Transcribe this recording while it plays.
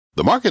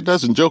The market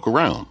doesn't joke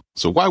around,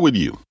 so why would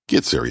you?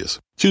 Get serious.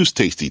 Choose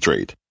Tasty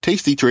Trade.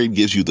 Tasty Trade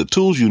gives you the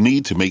tools you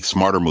need to make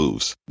smarter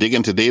moves. Dig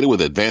into data with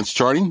advanced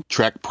charting,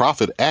 track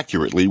profit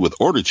accurately with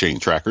order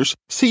chain trackers,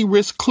 see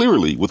risk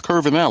clearly with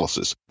curve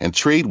analysis, and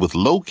trade with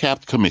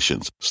low-capped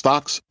commissions,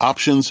 stocks,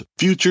 options,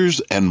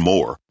 futures, and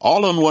more.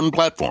 All on one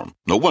platform.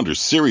 No wonder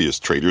serious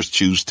traders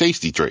choose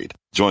Tasty Trade.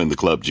 Join the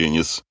club,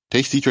 genius.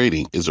 Tasty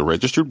Trading is a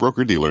registered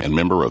broker-dealer and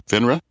member of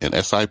FINRA and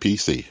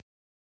SIPC.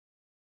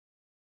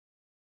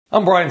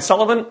 I'm Brian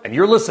Sullivan, and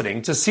you're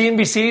listening to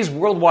CNBC's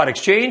Worldwide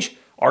Exchange.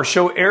 Our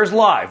show airs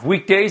live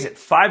weekdays at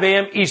 5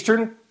 a.m.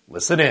 Eastern.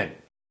 Listen in.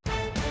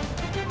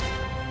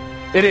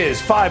 It is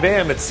 5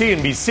 a.m. at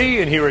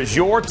CNBC, and here is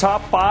your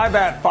top 5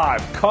 at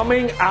 5.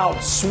 Coming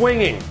out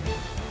swinging.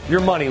 Your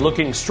money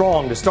looking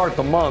strong to start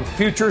the month.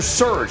 Futures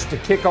surge to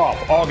kick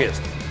off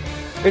August.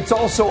 It's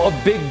also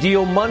a big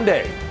deal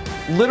Monday.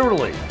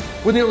 Literally,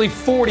 with nearly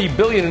 $40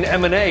 billion in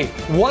M&A,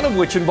 one of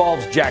which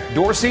involves Jack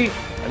Dorsey,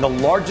 and the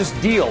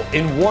largest deal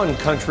in one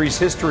country's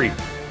history.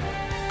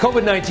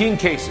 COVID-19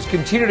 cases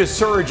continue to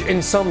surge in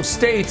some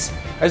states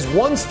as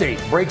one state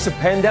breaks a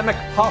pandemic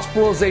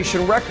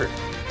hospitalization record.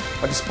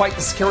 But despite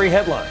the scary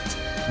headlines,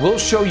 we'll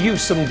show you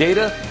some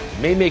data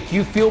that may make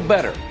you feel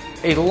better,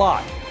 a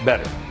lot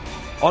better.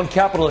 On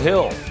Capitol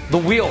Hill, the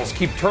wheels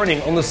keep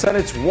turning on the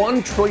Senate's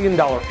 $1 trillion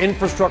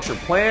infrastructure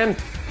plan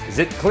as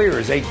it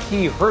clears a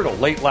key hurdle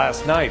late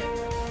last night.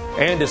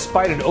 And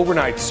despite an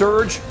overnight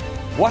surge,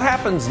 what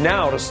happens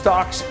now to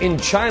stocks in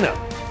China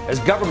as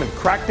government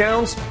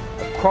crackdowns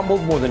have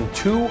crumbled more than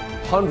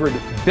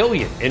 $200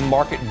 billion in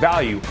market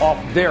value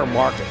off their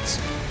markets?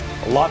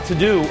 A lot to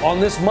do on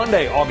this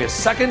Monday,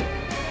 August 2nd,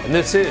 and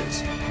this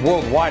is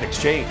Worldwide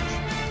Exchange.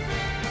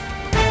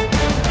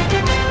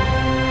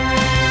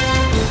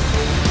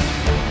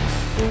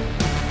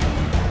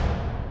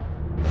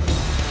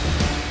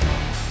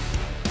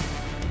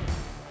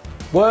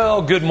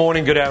 Well, good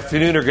morning, good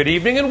afternoon, or good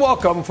evening, and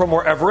welcome from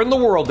wherever in the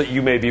world that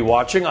you may be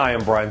watching. I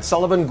am Brian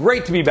Sullivan.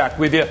 Great to be back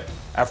with you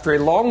after a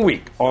long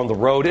week on the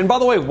road. And by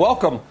the way,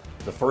 welcome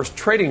to the first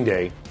trading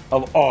day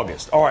of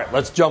August. All right,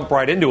 let's jump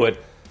right into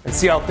it and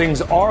see how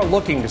things are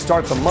looking to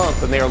start the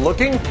month. And they are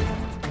looking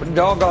pretty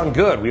doggone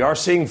good. We are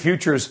seeing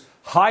futures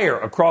higher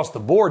across the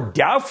board.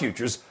 Dow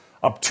futures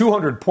up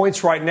 200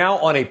 points right now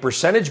on a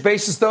percentage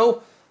basis,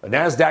 though. The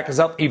NASDAQ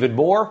is up even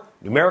more,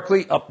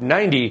 numerically up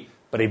 90,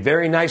 but a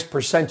very nice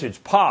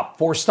percentage pop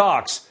for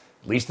stocks,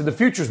 at least in the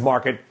futures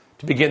market,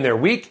 to begin their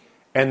week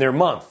and their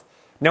month.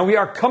 Now, we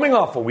are coming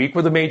off a week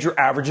where the major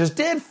averages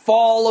did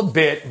fall a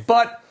bit,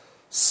 but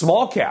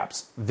small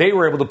caps, they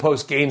were able to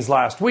post gains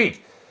last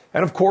week.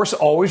 And of course,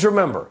 always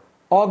remember,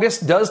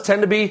 August does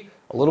tend to be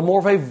a little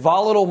more of a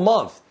volatile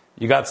month.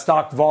 You got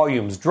stock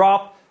volumes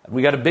drop, and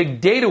we got a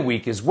big data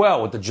week as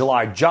well with the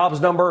July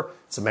jobs number,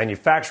 some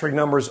manufacturing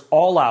numbers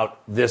all out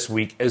this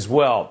week as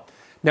well.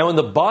 Now, in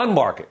the bond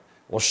market,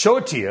 we'll show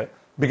it to you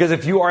because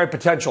if you are a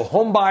potential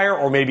home buyer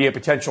or maybe a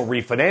potential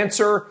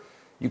refinancer,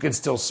 you can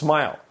still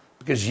smile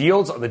because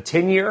yields on the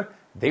 10-year,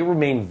 they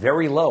remain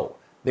very low.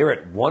 They're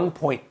at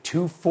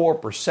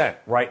 1.24%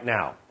 right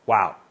now.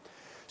 Wow.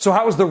 So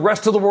how is the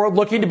rest of the world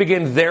looking to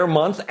begin their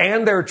month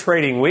and their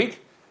trading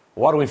week?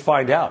 Why don't we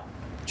find out?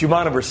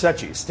 Jumana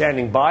Versace is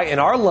standing by in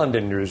our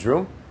London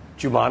newsroom.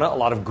 Jumana, a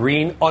lot of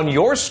green on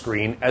your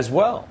screen as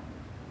well.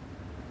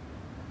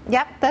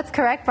 Yep, that's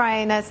correct,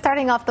 Brian.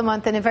 Starting off the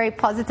month in a very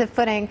positive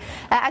footing.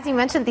 As you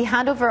mentioned, the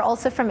handover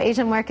also from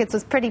Asian markets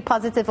was pretty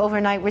positive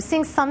overnight. We're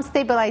seeing some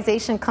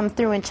stabilization come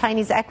through in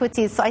Chinese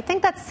equities. So I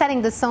think that's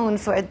setting the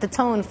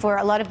tone for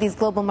a lot of these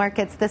global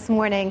markets this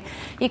morning.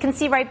 You can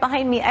see right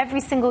behind me, every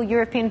single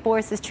European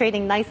bourse is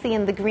trading nicely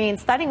in the green,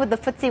 starting with the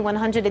FTSE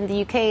 100 in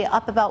the UK,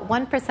 up about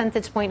 1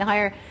 percentage point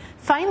higher.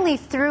 Finally,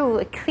 through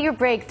a clear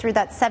break through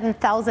that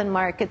 7,000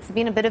 mark. It's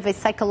been a bit of a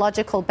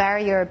psychological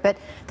barrier, but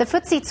the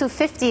FTSE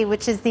 250,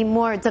 which is the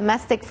more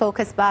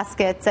domestic-focused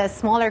basket,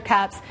 smaller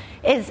caps,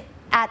 is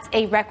at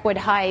a record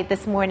high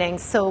this morning.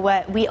 So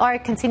we are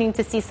continuing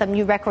to see some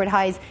new record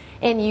highs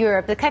in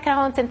Europe. The CAC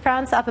 40 in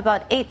France up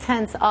about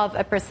 0.8 of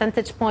a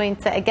percentage point.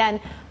 Again,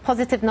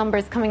 positive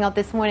numbers coming out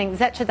this morning.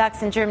 Xetra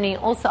DAX in Germany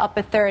also up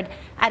a third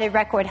at a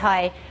record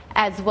high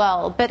as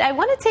well. But I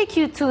want to take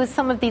you to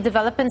some of the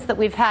developments that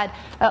we've had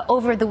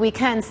over the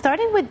weekend,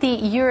 starting with the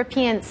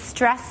European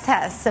stress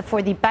tests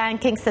for the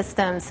banking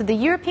system. So the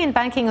European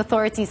Banking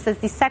Authority says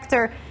the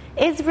sector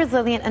is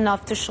resilient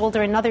enough to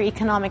shoulder another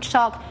economic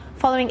shock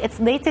following its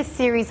latest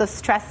series of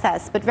stress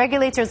tests. But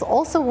regulators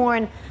also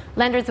warn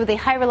lenders with a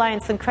high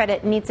reliance on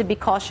credit need to be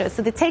cautious.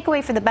 So the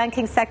takeaway for the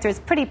banking sector is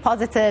pretty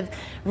positive,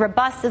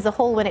 robust as a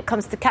whole when it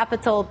comes to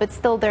capital, but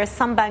still there are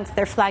some banks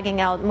they're flagging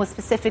out, most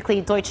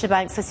specifically Deutsche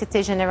Bank,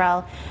 Societe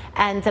Generale,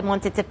 and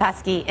Monte dei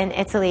Paschi in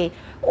Italy.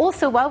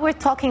 Also, while we're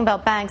talking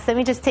about banks, let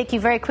me just take you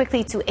very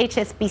quickly to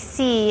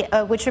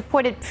HSBC, which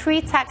reported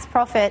pre-tax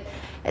profit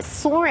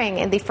soaring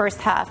in the first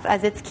half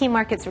as its key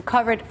markets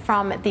recovered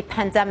from the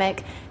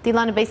pandemic. The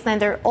London-based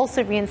lender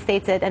also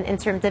reinstated an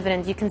interim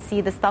dividend. You can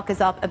see the stock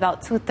is up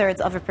about 2/3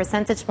 of a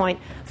percentage point.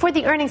 For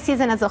the earnings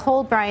season as a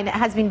whole, Brian, it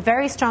has been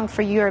very strong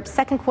for Europe.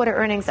 Second quarter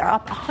earnings are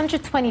up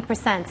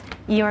 120%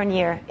 year on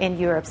year in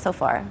Europe so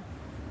far.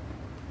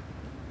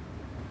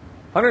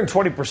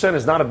 120%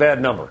 is not a bad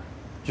number.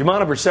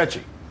 Joumanna Bercetche,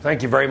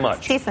 thank you very much.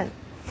 It's decent.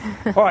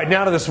 All right,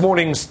 now to this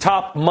morning's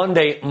top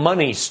Monday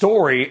money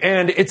story,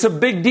 and it's a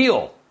big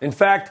deal. In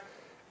fact,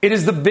 it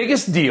is the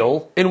biggest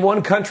deal in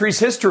one country's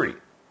history.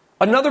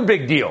 Another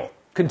big deal.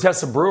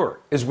 Contessa Brewer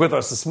is with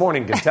us this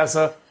morning.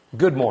 Contessa,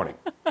 good morning.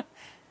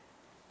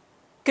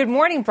 Good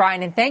morning,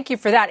 Brian, and thank you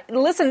for that.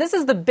 Listen, this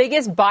is the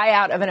biggest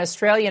buyout of an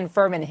Australian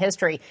firm in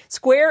history.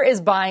 Square is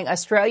buying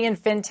Australian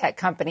fintech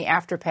company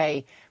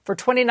Afterpay for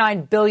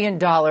 $29 billion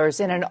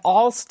in an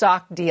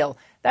all-stock deal.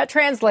 That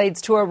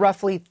translates to a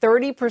roughly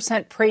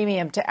 30%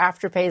 premium to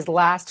Afterpay's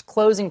last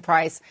closing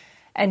price.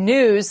 And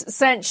news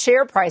sent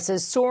share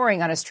prices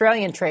soaring on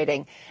Australian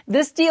trading.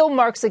 This deal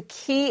marks a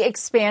key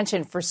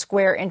expansion for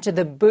Square into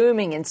the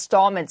booming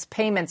installments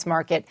payments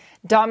market,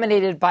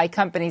 dominated by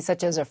companies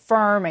such as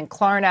Affirm and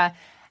Klarna.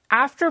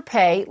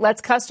 Afterpay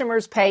lets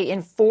customers pay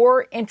in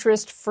 4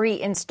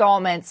 interest-free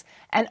installments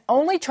and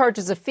only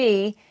charges a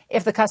fee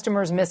if the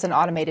customers miss an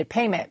automated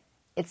payment.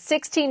 Its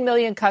 16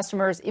 million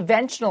customers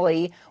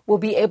eventually will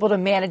be able to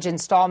manage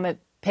installment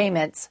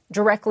payments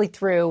directly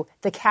through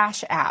the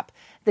Cash app.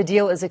 The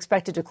deal is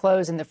expected to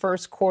close in the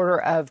first quarter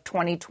of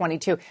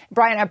 2022.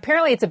 Brian,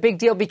 apparently it's a big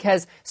deal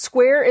because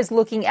Square is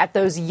looking at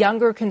those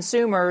younger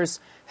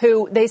consumers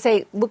who they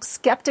say look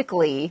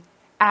skeptically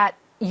at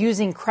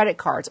using credit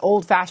cards,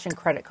 old-fashioned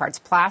credit cards.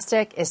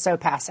 Plastic is so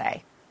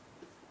passé.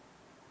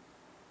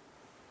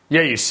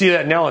 Yeah, you see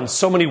that now on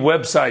so many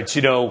websites.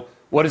 You know,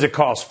 what does it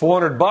cost?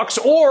 $400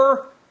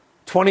 or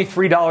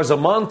 $23 a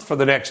month for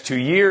the next 2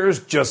 years?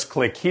 Just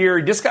click here.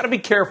 You just got to be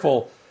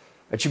careful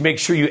that you make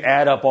sure you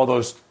add up all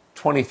those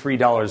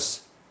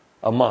 $23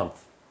 a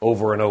month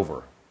over and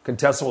over.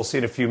 Contessa, we'll see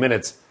in a few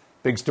minutes.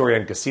 Big story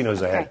on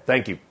casinos ahead. Okay.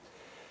 Thank you.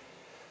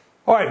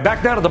 All right,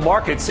 back down to the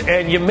markets,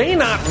 and you may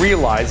not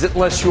realize it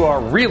unless you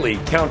are really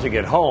counting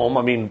at home.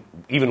 I mean,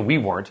 even we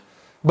weren't.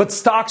 But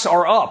stocks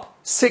are up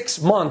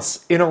 6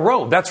 months in a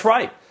row. That's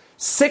right.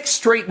 6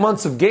 straight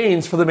months of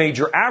gains for the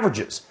major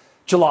averages.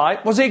 July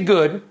was a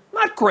good,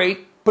 not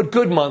great, but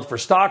good month for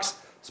stocks,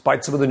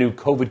 despite some of the new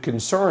COVID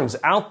concerns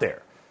out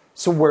there.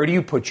 So where do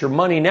you put your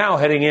money now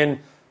heading in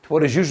to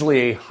what is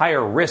usually a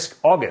higher risk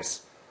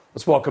August?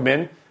 Let's welcome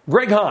in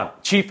Greg Hahn,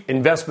 Chief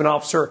Investment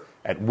Officer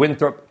at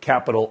Winthrop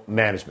Capital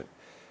Management.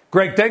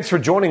 Greg, thanks for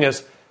joining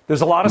us.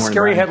 There's a lot of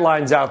scary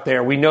headlines out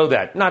there. We know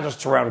that, not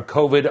just around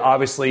COVID,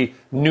 obviously,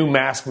 new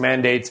mask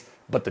mandates,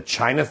 but the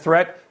China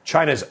threat,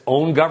 China's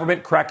own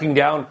government cracking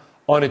down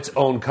on its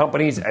own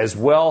companies as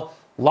well.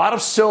 A lot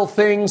of still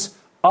things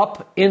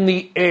up in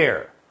the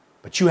air,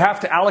 but you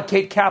have to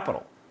allocate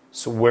capital.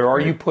 So where are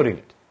you putting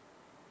it?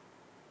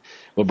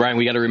 Well, Brian,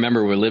 we got to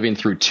remember we're living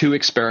through 2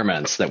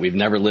 experiments that we've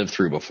never lived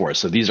through before.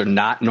 So these are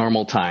not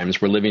normal times.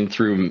 We're living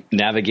through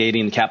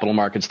navigating capital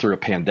markets through a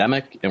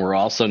pandemic, and we're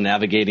also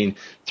navigating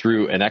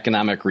through an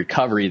economic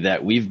recovery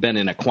that we've been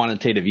in a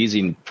quantitative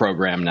easing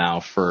program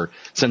now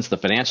since the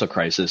financial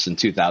crisis in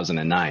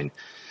 2009.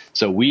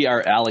 So we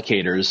are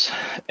allocators,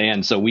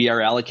 and so we are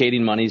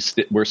allocating money.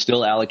 We're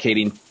still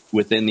allocating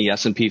within the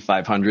S&P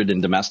 500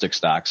 in domestic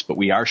stocks, but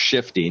we are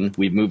shifting.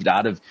 We've moved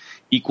out of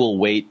equal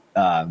weight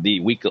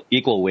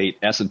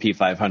S&P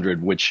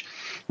 500, which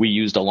we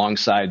used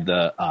alongside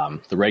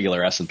the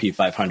regular S&P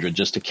 500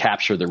 just to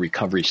capture the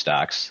recovery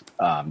stocks.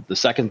 The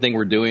second thing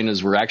we're doing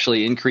is we're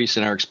actually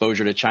increasing our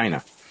exposure to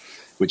China,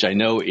 which I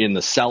know in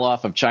the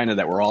sell-off of China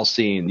that we're all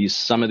seeing,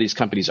 some of these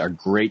companies are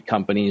great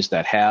companies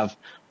that have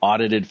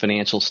audited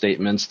financial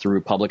statements through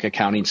public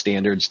accounting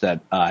standards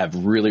that have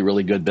really,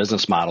 really good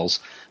business models,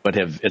 but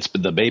it's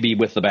the baby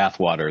with the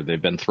bathwater.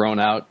 They've been thrown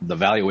out. The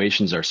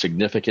valuations are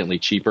significantly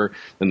cheaper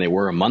than they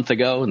were a month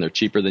ago, and they're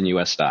cheaper than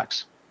U.S.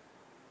 stocks.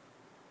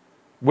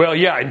 Well,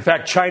 yeah. In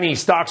fact, Chinese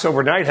stocks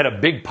overnight had a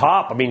big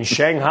pop. I mean,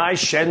 Shanghai,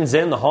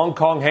 Shenzhen, the Hong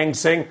Kong Hang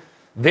Seng,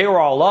 they were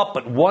all up.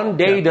 But one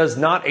day does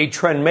not a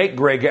trend make,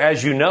 Greg,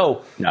 as you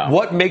know. No.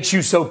 What makes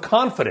you so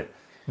confident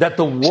that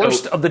the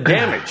worst of the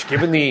damage,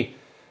 given the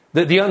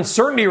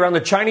uncertainty around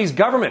the Chinese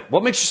government,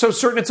 what makes you so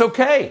certain it's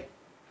okay?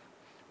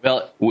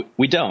 Well,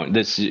 we don't.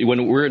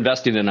 When we're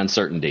investing in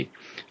uncertainty.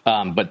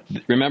 But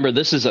remember,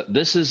 this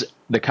is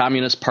the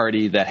Communist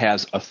Party that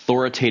has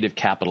authoritative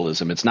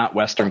capitalism. It's not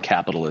Western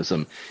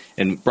capitalism.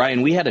 And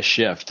Brian, we had a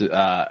shift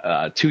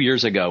 2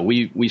 years ago.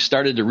 We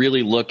started to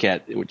really look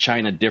at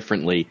China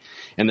differently.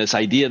 And this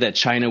idea that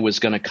China was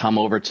going to come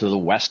over to the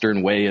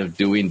Western way of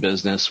doing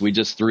business, we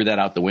just threw that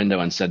out the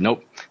window and said,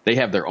 nope, they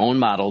have their own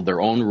model, their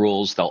own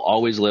rules. They'll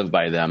always live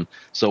by them.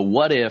 So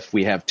what if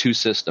we have 2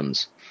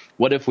 systems?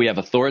 What if we have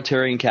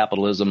authoritarian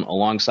capitalism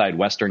alongside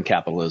Western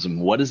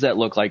capitalism? What does that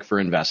look like for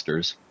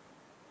investors?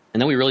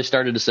 And then we really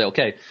started to say,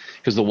 okay,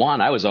 because the yuan,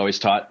 I was always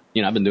taught,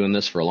 I've been doing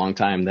this for a long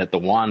time, that the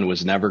yuan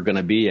was never going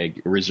to be a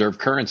reserve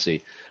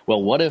currency.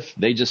 Well, what if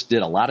they just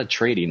did a lot of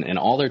trading and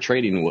all their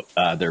trading,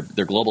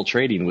 their global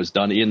trading was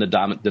done in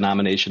the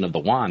denomination of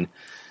the yuan?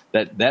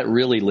 That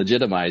really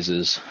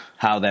legitimizes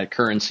how that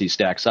currency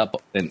stacks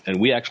up. And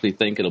we actually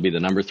think it'll be the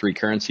number 3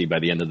 currency by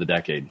the end of the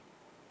decade.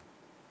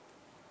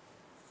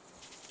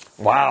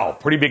 Wow,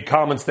 pretty big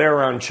comments there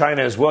around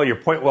China as well. Your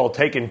point well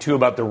taken, too,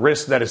 about the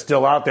risk that is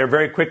still out there.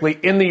 Very quickly,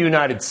 in the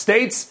United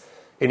States,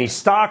 any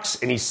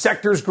stocks, any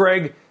sectors,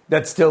 Greg,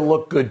 that still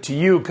look good to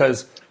you?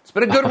 Because it's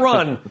been a good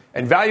run,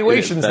 and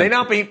valuations, they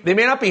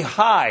may not be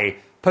high,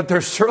 but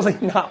they're certainly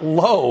not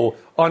low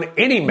on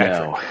any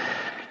metric.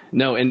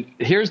 No, and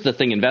here's the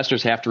thing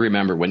investors have to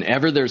remember.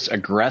 Whenever there's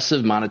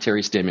aggressive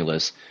monetary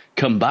stimulus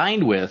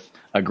combined with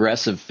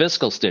aggressive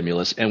fiscal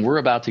stimulus, and we're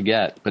about to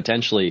get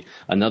potentially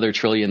another $1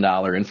 trillion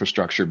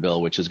infrastructure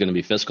bill, which is going to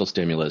be fiscal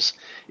stimulus,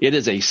 it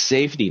is a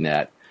safety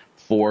net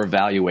for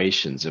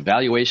valuations.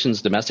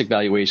 Domestic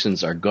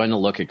valuations are going to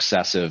look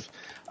excessive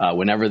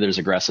whenever there's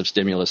aggressive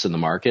stimulus in the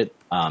market.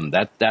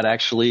 That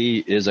actually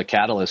is a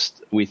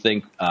catalyst, we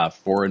think,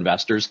 for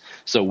investors.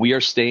 So we are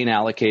staying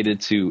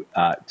allocated to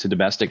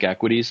domestic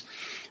equities.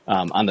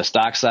 On the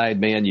stock side,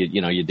 man,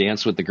 you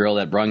dance with the girl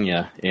that brung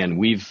you, and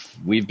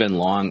we've been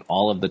long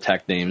all of the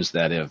tech names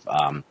that have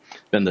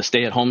been the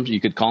stay-at-home.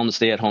 You could call them the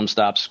stay-at-home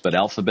stops, but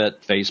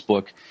Alphabet,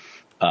 Facebook,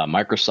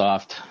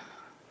 Microsoft.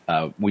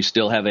 We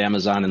still have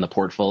Amazon in the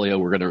portfolio.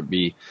 We're going to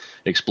be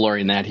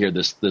exploring that here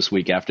this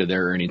week after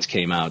their earnings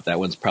came out. That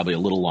one's probably a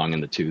little long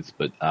in the tooth,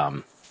 but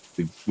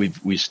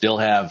we still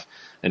have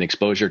an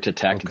exposure to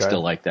tech and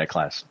still like that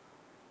class.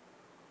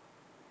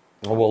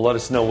 Well, let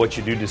us know what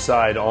you do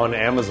decide on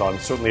Amazon.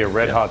 Certainly a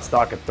red-hot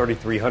stock at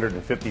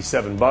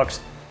 $3,357.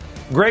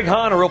 Greg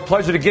Hahn, a real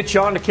pleasure to get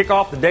you on to kick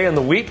off the day and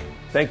the week.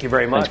 Thank you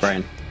very much. Thanks,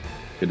 Brian.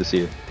 Good to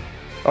see you.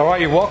 All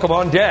right, you're welcome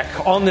on deck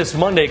on this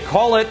Monday.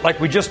 Call it, like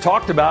we just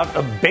talked about,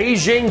 a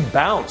Beijing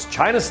bounce.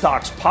 China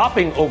stocks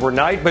popping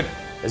overnight, but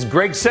as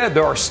Greg said,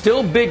 there are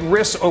still big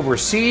risks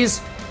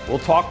overseas. We'll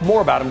talk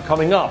more about them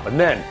coming up. And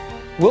then,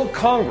 will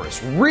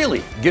Congress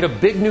really get a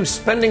big new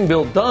spending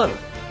bill done?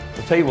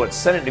 We'll tell you what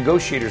Senate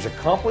negotiators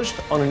accomplished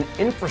on an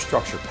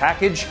infrastructure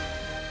package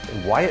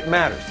and why it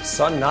matters. The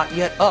sun not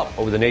yet up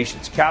over the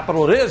nation's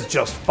capital. It is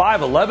just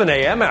 5:11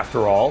 a.m.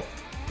 after all.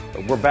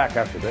 But we're back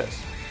after this.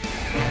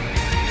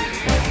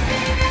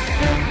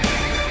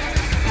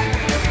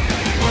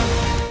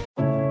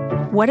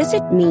 What does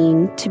it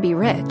mean to be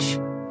rich?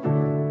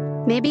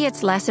 Maybe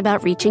it's less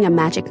about reaching a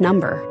magic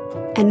number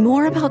and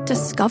more about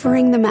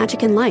discovering the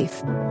magic in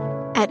life.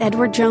 At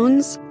Edward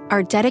Jones,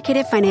 our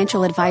dedicated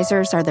financial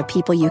advisors are the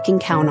people you can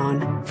count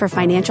on for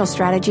financial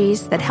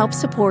strategies that help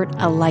support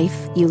a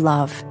life you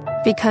love.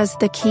 Because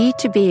the key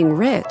to being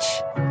rich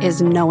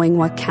is knowing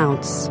what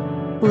counts.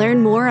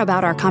 Learn more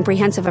about our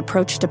comprehensive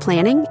approach to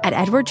planning at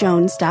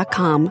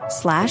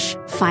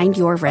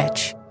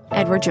edwardjones.com/findyourrich.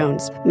 Edward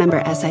Jones,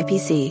 member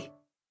SIPC.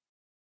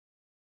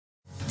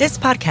 This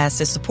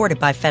podcast is supported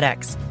by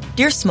FedEx.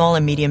 Dear small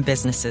and medium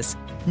businesses,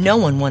 no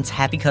one wants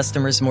happy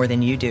customers more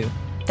than you do.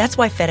 That's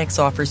why FedEx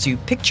offers you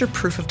picture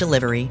proof of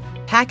delivery,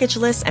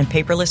 packageless and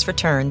paperless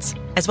returns,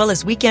 as well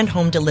as weekend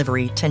home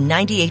delivery to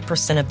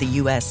 98% of the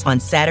U.S.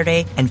 on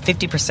Saturday and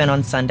 50%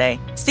 on Sunday.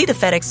 See the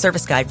FedEx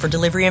service guide for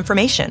delivery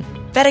information.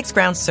 FedEx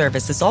Ground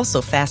service is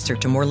also faster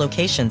to more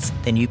locations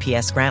than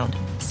UPS Ground.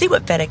 See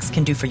what FedEx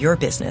can do for your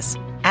business.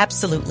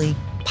 Absolutely,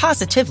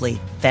 positively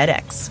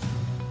FedEx.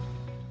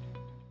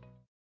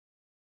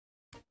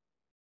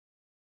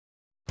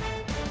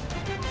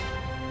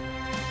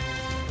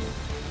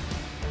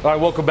 All right,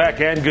 welcome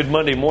back and good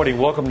Monday morning.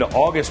 Welcome to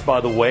August,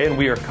 by the way, and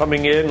we are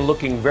coming in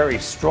looking very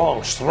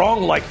strong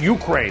like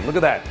Ukraine. Look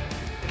at that.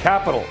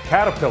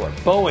 Caterpillar,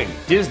 Boeing,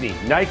 Disney,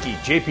 Nike,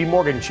 JP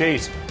Morgan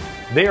Chase.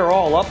 They are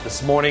all up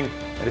this morning,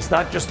 and it's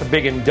not just the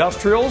big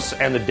industrials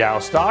and the Dow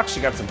stocks.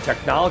 You got some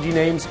technology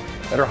names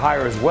that are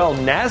higher as well.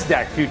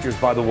 NASDAQ futures,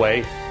 by the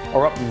way,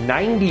 are up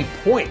 90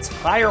 points,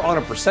 higher on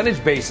a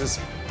percentage basis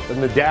than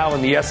the Dow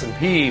and the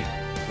S&P.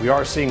 We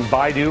are seeing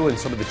Baidu and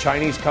some of the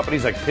Chinese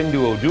companies like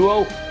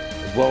Pinduoduo,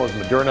 as well as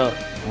Moderna,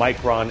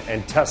 Micron,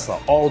 and Tesla,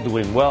 all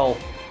doing well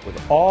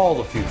with all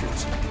the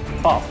futures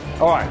up.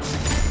 All right.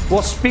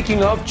 Well,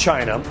 speaking of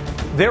China,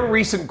 their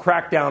recent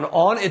crackdown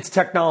on its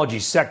technology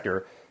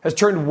sector has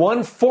turned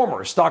one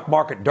former stock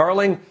market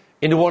darling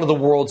into one of the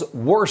world's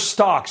worst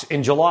stocks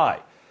in July.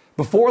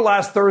 Before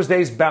last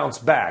Thursday's bounce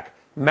back,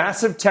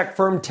 massive tech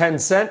firm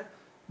Tencent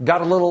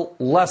got a little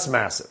less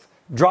massive,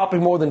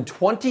 dropping more than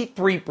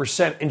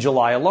 23% in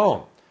July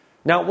alone.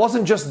 Now, it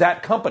wasn't just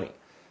that company.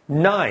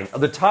 9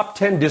 of the top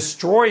 10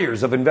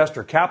 destroyers of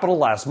investor capital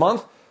last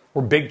month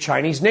were big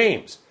Chinese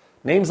names.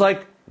 Names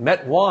like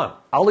Meituan,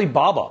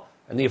 Alibaba,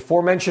 and the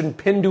aforementioned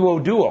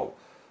Pinduoduo.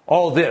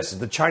 All this as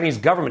the Chinese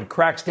government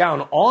cracks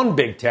down on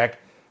big tech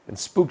and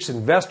spooks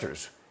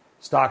investors,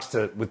 stocks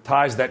with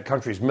ties to that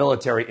country's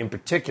military in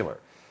particular.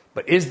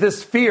 But is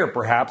this fear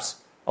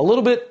perhaps a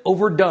little bit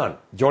overdone?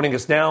 Joining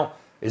us now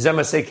is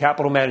MSA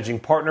Capital Managing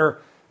Partner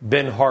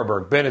Ben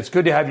Harburg. Ben, it's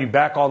good to have you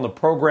back on the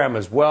program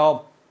as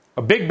well.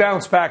 A big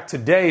bounce back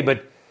today,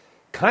 but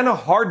kind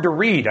of hard to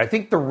read. I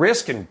think the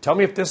risk, and tell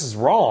me if this is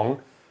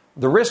wrong,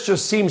 the risk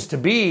just seems to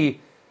be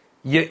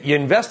you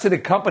invest in a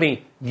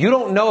company, you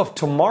don't know if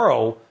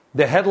tomorrow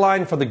the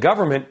headline for the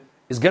government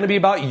is going to be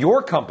about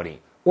your company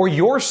or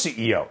your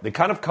CEO. They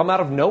kind of come out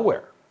of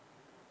nowhere.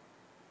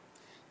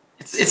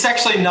 It's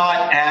actually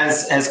not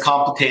as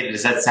complicated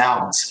as that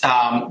sounds.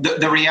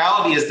 The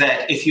reality is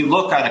that if you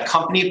look on a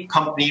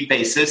company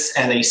basis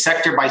and a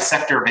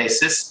sector-by-sector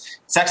basis,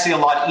 it's actually a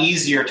lot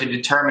easier to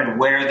determine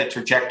where the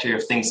trajectory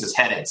of things is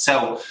headed.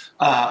 So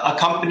a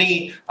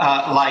company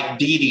like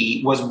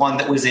DiDi was one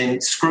that was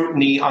in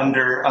scrutiny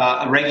under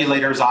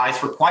regulators' eyes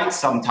for quite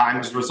some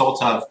time as a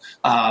result of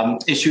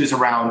issues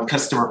around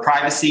customer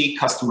privacy,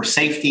 customer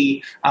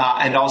safety,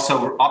 and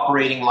also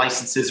operating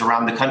licenses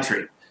around the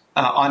country.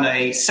 On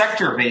a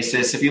sector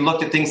basis, if you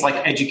looked at things like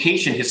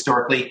education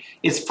historically,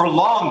 it's for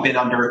long been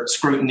under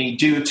scrutiny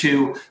due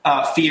to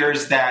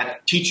fears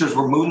that teachers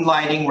were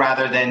moonlighting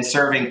rather than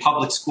serving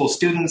public school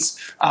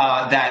students,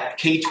 that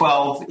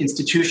K-12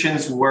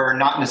 institutions were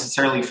not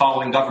necessarily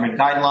following government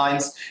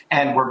guidelines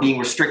and were being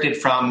restricted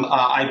from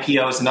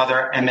IPOs and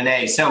other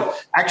M&A. So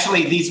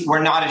actually, these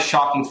were not as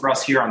shocking for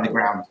us here on the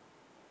ground.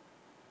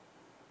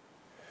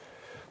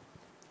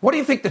 What do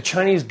you think the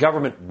Chinese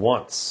government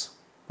wants?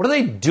 What are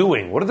they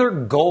doing? What are their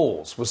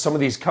goals with some of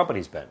these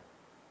companies, Ben?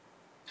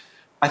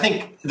 I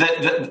think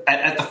that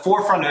at the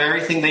forefront of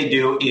everything they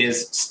do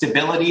is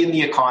stability in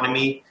the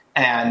economy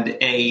and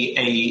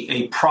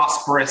a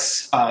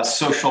prosperous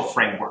social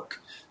framework.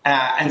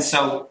 And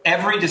so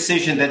every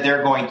decision that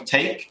they're going to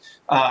take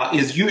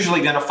is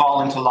usually going to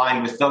fall into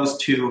line with those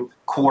two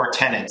core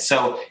tenets.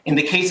 So in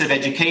the case of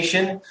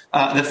education,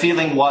 the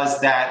feeling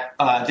was that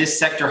this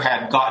sector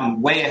had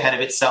gotten way ahead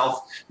of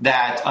itself,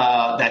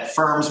 that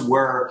firms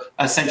were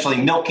essentially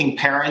milking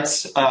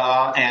parents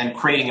and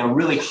creating a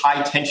really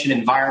high-tension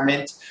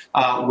environment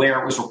where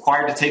it was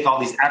required to take all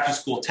these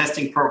after-school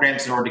testing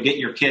programs in order to get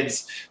your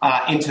kids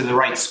into the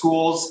right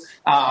schools.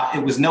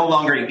 It was no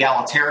longer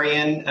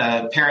egalitarian.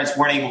 Parents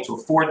weren't able to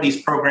afford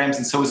these programs.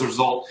 And so as a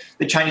result,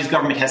 the Chinese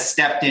government has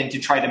stepped in to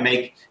try to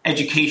make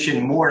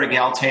education more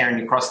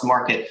egalitarian across the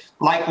market.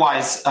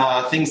 Likewise,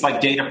 things like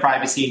data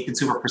privacy and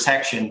consumer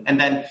protection. And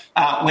then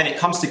when it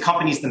comes to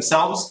companies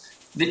themselves,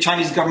 the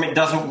Chinese government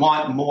doesn't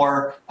want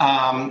more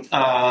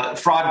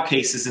fraud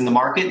cases in the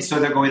market. And so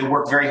they're going to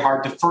work very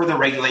hard to further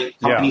regulate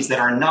companies that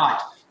are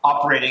not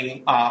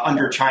operating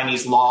under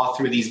Chinese law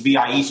through these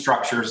VIE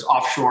structures,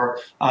 offshore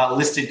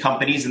listed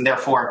companies. And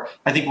therefore,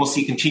 I think we'll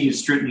see continued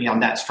scrutiny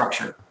on that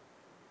structure.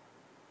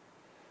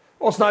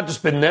 Well, it's not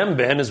just been them,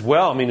 Ben, as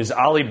well. I mean, is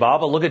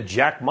Alibaba, look at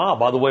Jack Ma.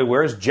 By the way,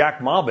 where's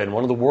Jack Ma been?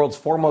 One of the world's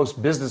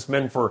foremost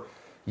businessmen for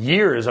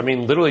years. I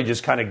mean, literally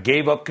just kind of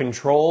gave up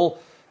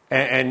control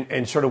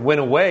and sort of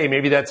went away.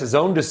 Maybe that's his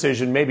own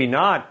decision, maybe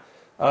not.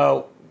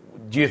 Do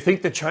you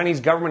think the Chinese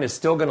government is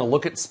still going to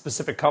look at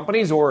specific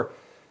companies, or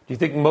do you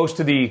think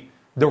most of the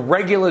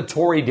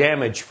regulatory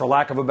damage, for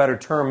lack of a better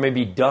term, may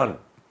be done?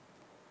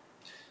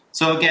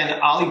 So again,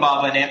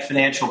 Alibaba and Ant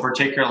Financial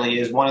particularly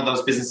is one of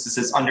those businesses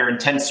that's under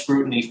intense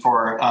scrutiny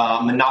for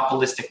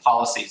monopolistic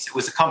policies. It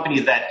was a company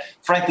that,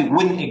 frankly,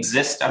 wouldn't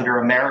exist under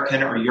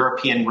American or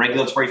European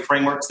regulatory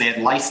frameworks. They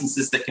had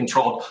licenses that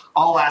controlled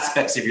all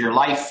aspects of your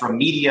life, from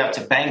media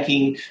to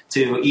banking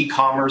to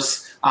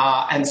e-commerce.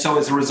 And so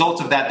as a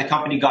result of that, the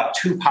company got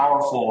too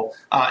powerful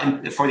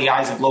for the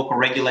eyes of local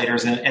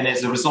regulators. And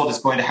as a result, is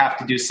going to have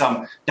to do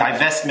some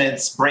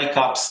divestments,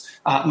 breakups,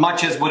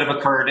 much as would have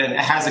occurred and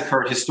has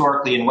occurred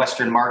historically in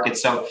Western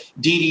markets. So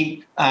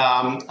DiDi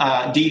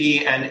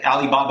and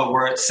Alibaba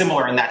were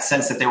similar in that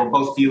sense that they were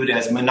both viewed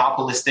as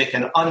monopolistic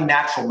and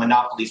unnatural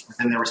monopolies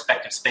within their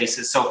respective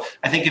spaces. So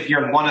I think if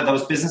you're in one of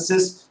those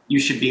businesses, you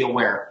should be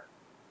aware.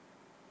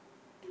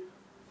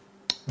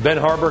 Ben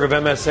Harburg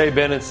of MSA.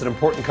 Ben, it's an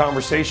important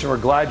conversation. We're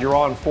glad you're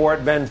on for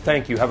it. Ben,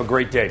 thank you. Have a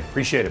great day.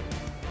 Appreciate it.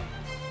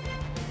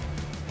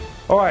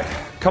 All right,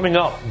 coming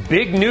up,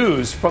 big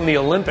news from the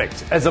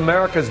Olympics as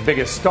America's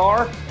biggest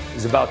star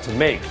is about to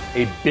make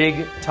a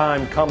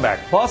big-time comeback.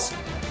 Plus,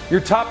 your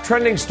top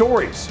trending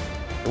stories.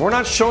 And we're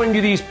not showing you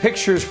these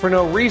pictures for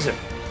no reason.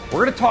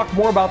 We're going to talk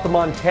more about the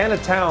Montana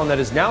town that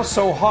is now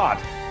so hot,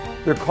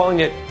 they're calling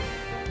it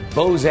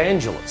Bose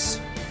Angeles.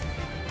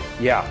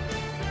 Yeah,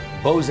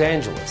 Bose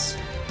Angeles.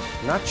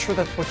 Not sure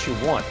that's what you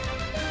want.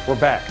 We're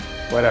back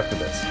right after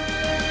this.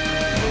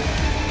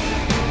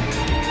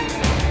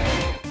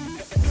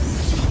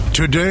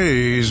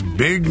 Today's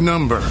big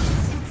number,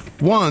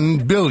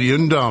 $1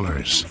 billion.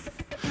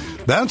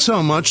 That's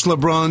how much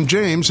LeBron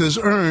James has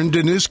earned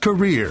in his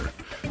career,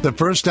 the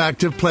first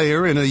active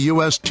player in a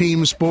U.S.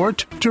 team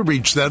sport to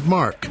reach that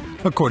mark,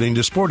 according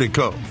to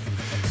Sportico.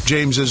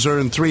 James has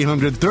earned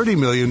 $330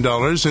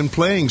 million in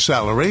playing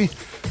salary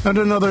and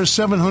another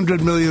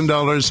 $700 million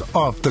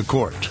off the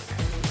court.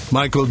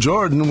 Michael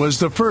Jordan was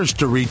the first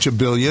to reach $1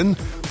 billion,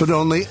 but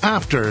only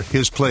after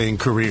his playing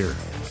career.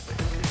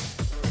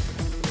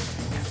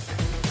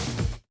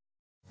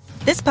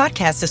 This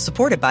podcast is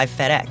supported by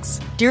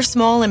FedEx. Dear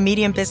small and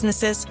medium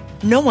businesses,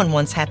 no one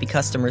wants happy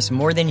customers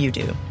more than you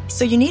do.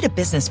 So you need a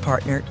business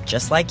partner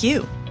just like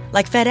you.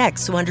 Like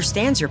FedEx, who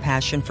understands your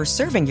passion for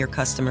serving your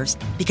customers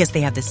because they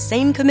have the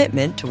same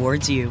commitment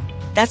towards you.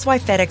 That's why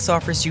FedEx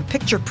offers you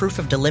picture proof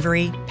of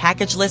delivery,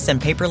 packageless and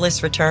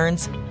paperless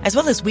returns, as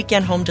well as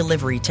weekend home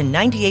delivery to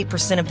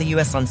 98% of the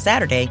U.S. on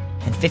Saturday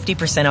and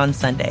 50% on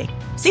Sunday.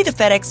 See the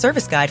FedEx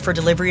service guide for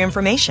delivery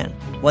information.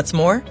 What's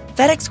more,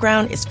 FedEx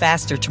Ground is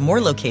faster to more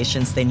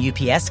locations than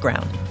UPS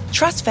Ground.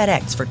 Trust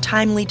FedEx for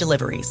timely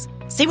deliveries.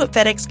 See what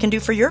FedEx can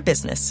do for your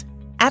business.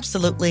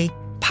 Absolutely,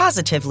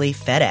 positively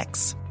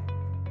FedEx.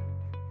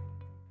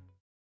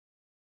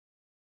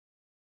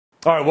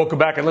 All right, welcome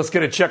back, and let's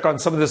get a check on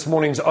some of this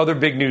morning's other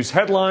big news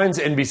headlines.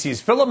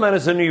 NBC's Philip Mena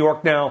is in New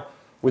York now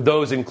with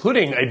those,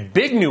 including a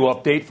big new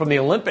update from the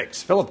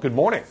Olympics. Philip, good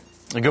morning.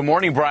 Good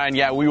morning, Brian.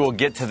 Yeah, we will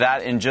get to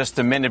that in just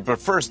a minute. But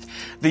first,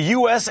 the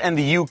U.S. and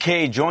the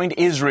U.K. joined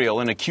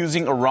Israel in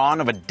accusing Iran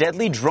of a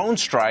deadly drone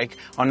strike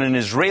on an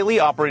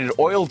Israeli-operated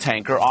oil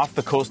tanker off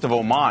the coast of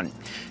Oman.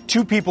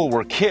 2 people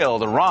were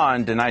killed.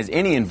 Iran denies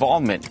any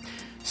involvement.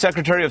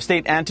 Secretary of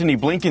State Antony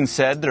Blinken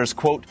said there's,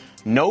 quote,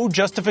 no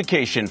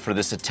justification for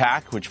this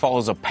attack, which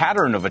follows a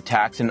pattern of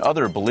attacks and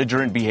other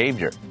belligerent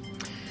behavior.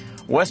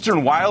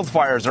 Western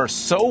wildfires are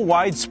so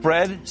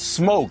widespread,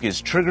 smoke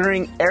is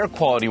triggering air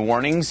quality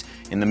warnings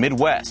in the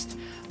Midwest.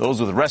 Those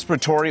with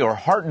respiratory or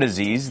heart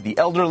disease, the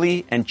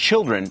elderly, and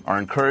children are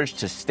encouraged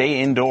to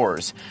stay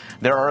indoors.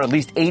 There are at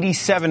least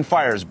 87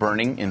 fires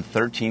burning in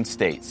 13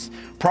 states.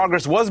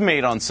 Progress was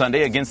made on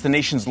Sunday against the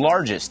nation's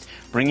largest,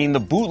 bringing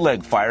the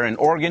bootleg fire in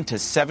Oregon to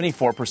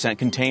 74%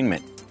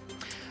 containment.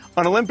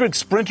 An Olympic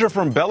sprinter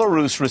from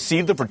Belarus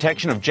received the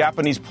protection of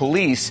Japanese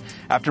police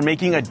after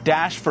making a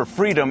dash for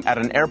freedom at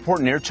an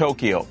airport near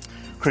Tokyo.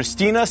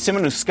 Kristina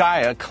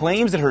Simonskaya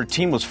claims that her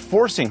team was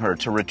forcing her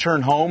to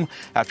return home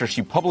after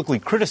she publicly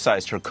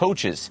criticized her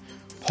coaches.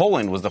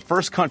 Poland was the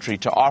first country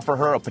to offer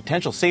her a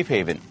potential safe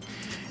haven.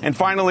 And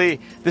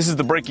finally, this is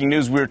the breaking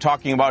news we were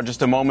talking about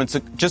just moments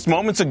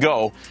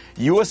ago.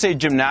 USA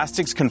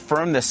Gymnastics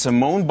confirmed that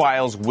Simone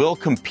Biles will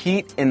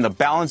compete in the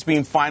balance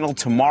beam final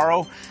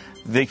tomorrow.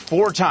 The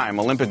 4-time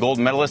Olympic gold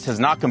medalist has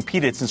not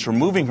competed since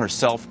removing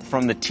herself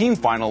from the team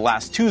final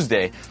last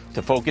Tuesday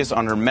to focus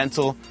on her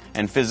mental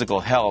and physical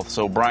health.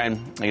 So, Brian,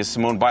 I guess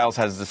Simone Biles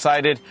has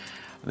decided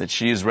that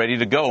she is ready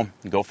to go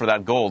for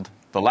that gold,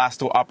 the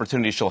last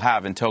opportunity she'll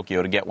have in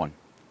Tokyo to get one.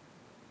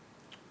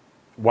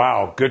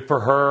 Wow, good for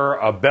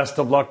her. Best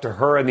of luck to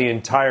her and the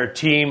entire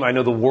team. I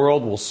know the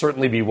world will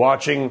certainly be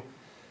watching.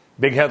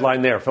 Big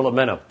headline there. Philip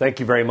Mena,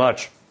 thank you very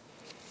much.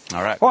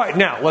 All right. All right,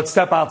 now let's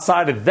step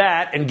outside of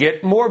that and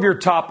get more of your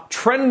top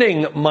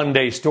trending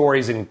Monday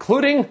stories,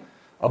 including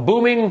a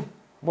booming,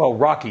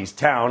 Rockies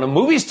town, a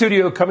movie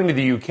studio coming to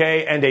the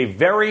UK, and a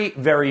very,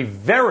 very,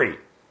 very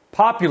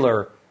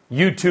popular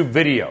YouTube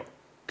video.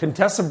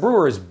 Contessa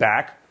Brewer is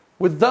back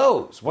with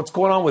those. What's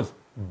going on with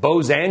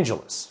Bose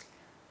Angeles?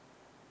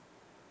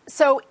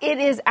 So it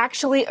is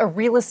actually a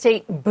real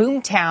estate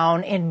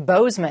boomtown in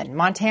Bozeman,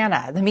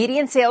 Montana. The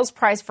median sales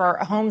price for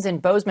homes in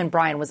Bozeman,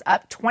 Brian, was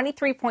up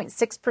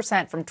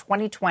 23.6% from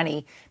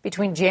 2020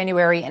 between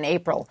January and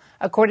April,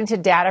 according to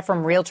data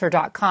from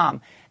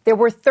Realtor.com. There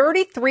were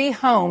 33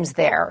 homes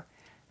there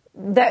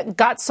that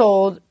got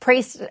sold,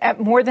 priced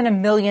at more than $1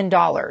 million.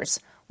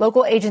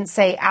 Local agents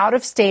say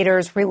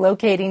out-of-staters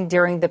relocating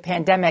during the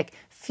pandemic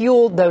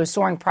fueled those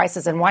soaring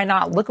prices. And why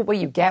not? Look at what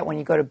you get when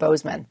you go to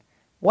Bozeman.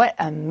 What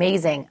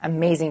amazing,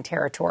 amazing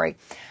territory.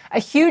 A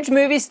huge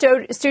movie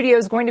studio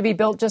is going to be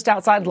built just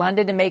outside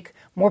London to make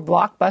more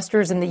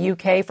blockbusters in the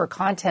UK for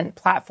content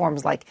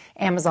platforms like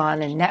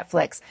Amazon and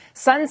Netflix.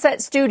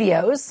 Sunset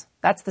Studios,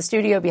 that's the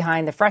studio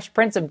behind The Fresh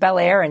Prince of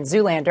Bel-Air and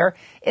Zoolander,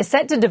 is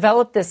set to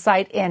develop this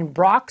site in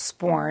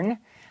Broxbourne.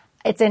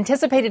 It's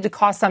anticipated to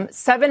cost some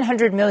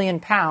 £700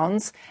 million,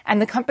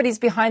 and the companies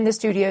behind the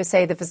studio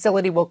say the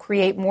facility will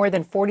create more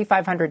than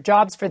 4,500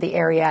 jobs for the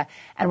area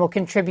and will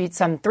contribute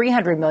some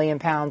 £300 million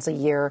a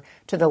year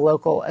to the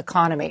local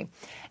economy.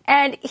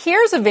 And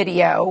here's a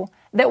video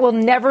that will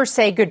never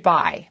say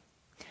goodbye.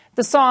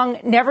 The song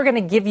Never Gonna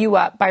Give You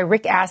Up by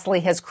Rick Astley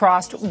has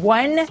crossed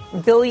 1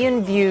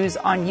 billion views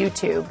on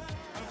YouTube,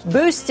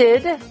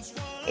 boosted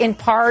in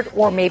part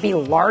or maybe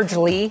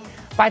largely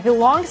by the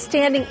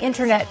long-standing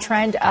internet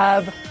trend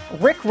of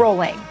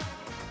Rickrolling.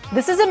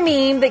 This is a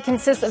meme that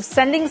consists of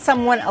sending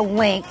someone a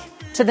link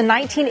to the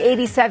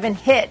 1987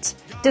 hit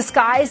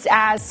disguised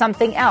as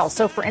something else.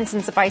 So, for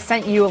instance, if I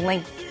sent you a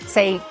link,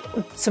 say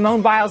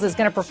Simone Biles is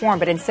going to perform,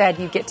 but instead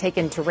you get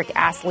taken to Rick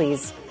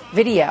Astley's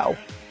video.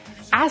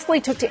 Astley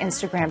took to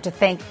Instagram to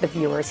thank the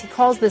viewers. He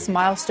calls this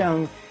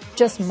milestone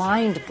just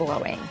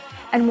mind-blowing.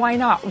 And why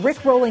not?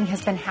 Rickrolling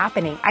has been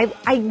happening.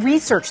 I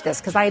researched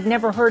this because I had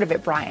never heard of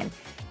it, Brian.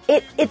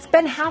 It's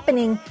been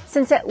happening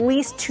since at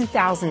least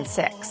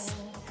 2006.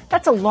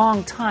 That's a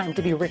long time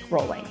to be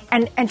Rickrolling.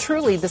 And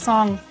truly, the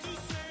song,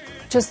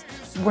 just,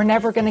 we're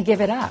never going to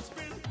give it up.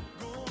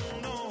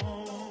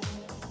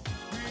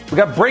 We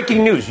got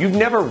breaking news. You've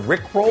never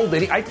Rickrolled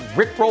any? I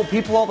Rickroll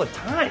people all the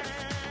time.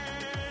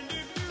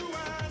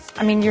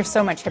 I mean, you're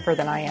so much hipper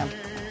than I am.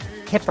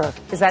 Hipper.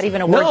 Is that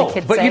even a word the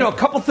kids say? No, but, a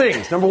couple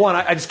things. Number one,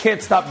 I just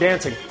can't stop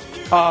dancing.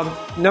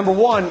 Number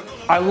one,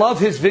 I love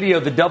his video,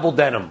 the double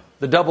denim.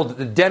 The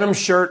denim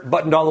shirt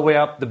buttoned all the way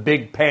up, the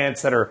big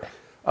pants that are,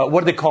 what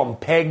do they call them,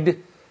 pegged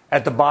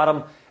at the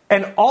bottom.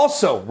 And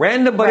also,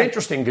 random but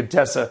interesting,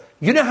 Contessa,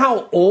 you know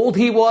how old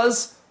he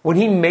was when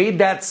he made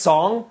that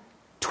song?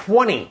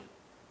 20.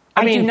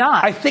 I mean, do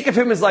not. I think of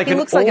him as like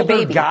an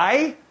older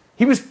guy.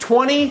 He was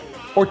 20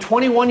 or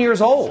 21 years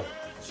old.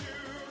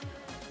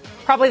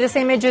 Probably the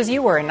same age as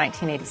you were in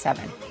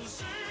 1987.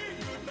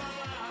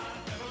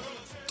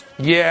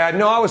 Yeah,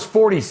 no, I was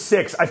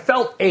 46. I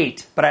felt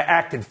 8, but I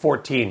acted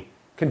 14.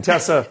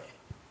 Contessa,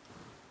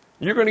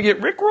 you're going to get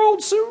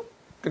rickrolled soon.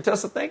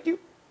 Contessa, thank you.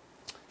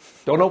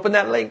 Don't open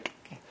that link.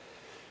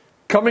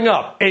 Coming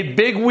up, a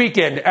big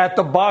weekend at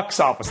the box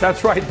office.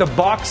 That's right, the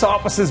box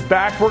office is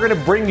back. We're going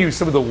to bring you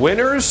some of the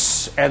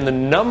winners and the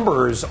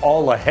numbers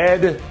all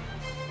ahead.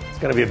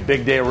 It's going to be a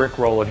big day of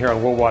rickrolling here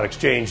on Worldwide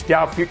Exchange.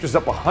 Dow futures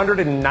up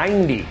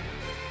 190.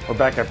 We're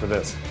back after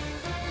this.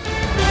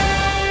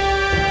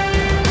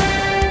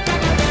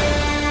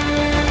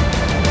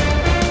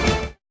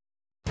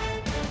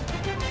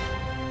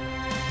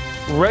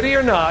 Ready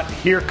or not,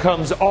 here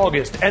comes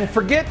August. And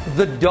forget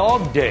the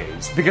dog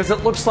days, because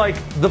it looks like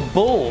the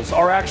bulls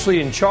are actually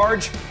in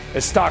charge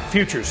as stock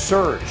futures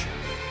surge.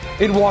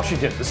 In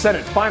Washington, the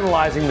Senate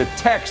finalizing the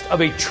text of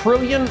 $1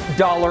 trillion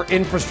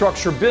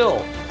infrastructure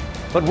bill.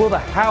 But will the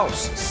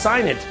House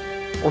sign it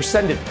or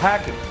send it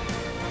packing?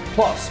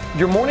 Plus,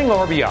 your morning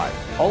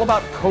RBI, all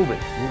about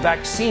COVID and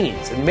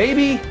vaccines, and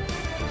maybe,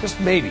 just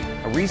maybe,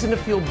 a reason to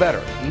feel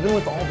better, even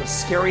with all the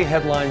scary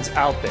headlines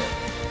out there.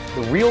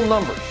 The real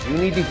numbers you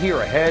need to hear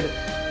ahead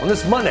on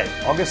this Monday,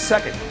 August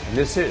 2nd. And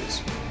this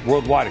is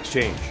Worldwide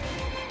Exchange.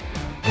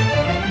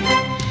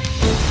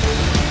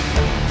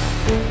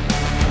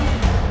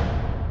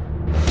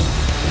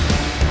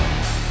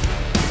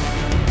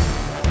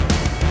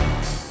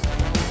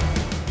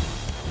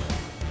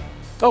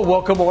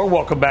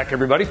 Welcome back,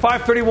 everybody.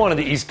 5:31 on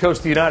the East Coast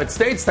of the United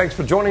States. Thanks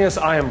for joining us.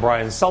 I am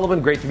Brian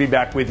Sullivan. Great to be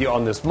back with you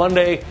on this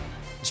Monday,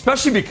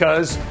 especially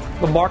because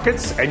the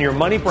markets and your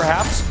money,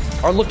 perhaps,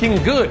 are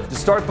looking good to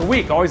start the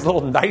week. Always a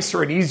little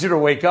nicer and easier to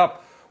wake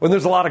up when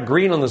there's a lot of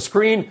green on the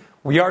screen.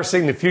 We are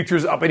seeing the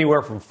futures up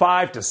anywhere from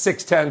 5 to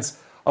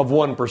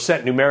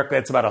 0.6%. Numerically,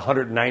 that's about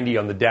 190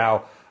 on the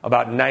Dow,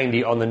 about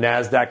 90 on the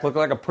NASDAQ. Look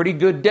like a pretty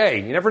good day.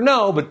 You never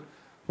know, but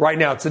right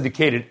now it's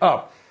indicated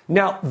up.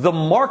 Now, the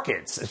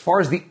markets, as far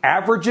as the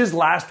averages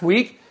last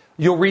week,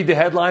 you'll read the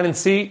headline and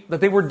see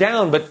that they were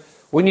down. But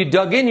when you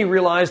dug in, you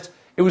realized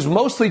it was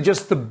mostly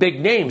just the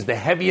big names, the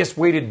heaviest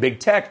weighted big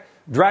tech,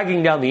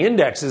 dragging down the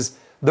indexes.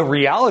 The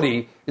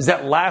reality is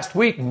that last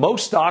week,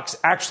 most stocks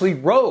actually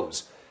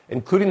rose,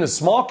 including the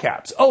small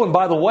caps. Oh, and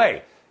by the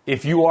way,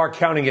 if you are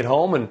counting at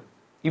home, and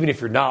even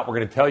if you're not, we're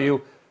going to tell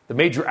you the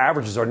major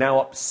averages are now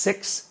up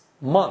 6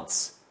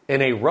 months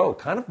in a row.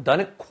 Kind of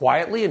done it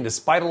quietly, and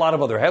despite a lot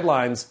of other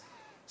headlines,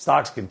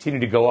 stocks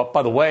continue to go up.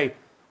 By the way,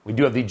 we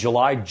do have the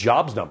July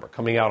jobs number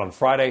coming out on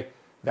Friday.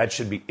 That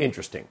should be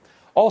interesting.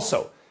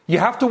 Also, you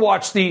have to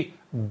watch the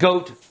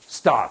GOAT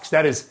stocks.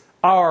 That is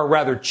our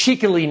rather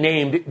cheekily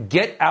named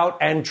Get Out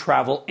and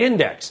Travel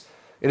Index.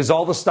 It is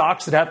all the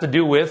stocks that have to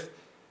do with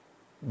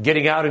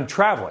getting out and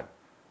traveling.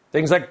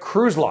 Things like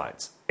cruise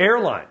lines,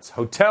 airlines,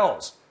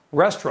 hotels,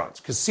 restaurants,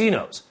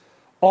 casinos.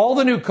 All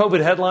the new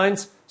COVID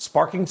headlines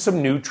sparking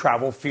some new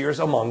travel fears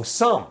among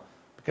some,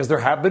 because there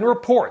have been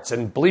reports,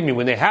 and believe me,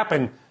 when they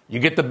happen, you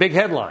get the big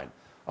headline,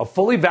 of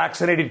fully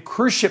vaccinated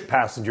cruise ship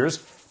passengers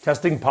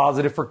testing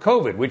positive for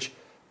COVID, which,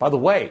 by the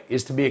way,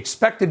 is to be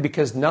expected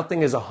because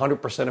nothing is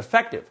 100%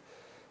 effective.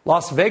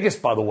 Las Vegas,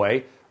 by the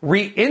way,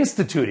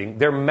 reinstituting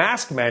their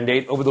mask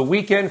mandate over the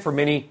weekend for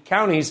many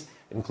counties,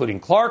 including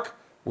Clark,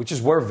 which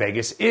is where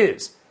Vegas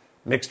is.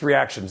 Mixed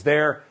reactions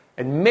there,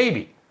 and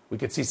maybe we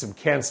could see some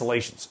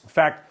cancellations. In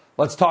fact,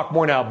 let's talk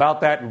more now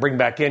about that and bring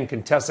back in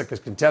Contessa, because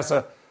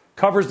Contessa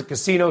covers the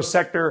casino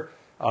sector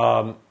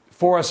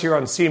for us here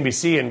on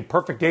CNBC, and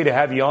perfect day to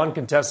have you on,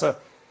 Contessa.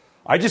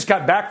 I just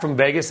got back from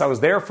Vegas. I was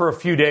there for a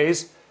few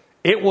days.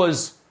 It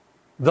was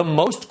the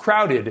most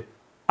crowded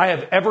I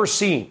have ever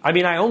seen. I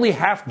mean, I only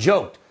half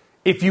joked.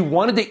 If you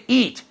wanted to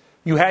eat,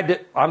 you had to.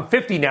 I'm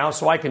 50 now,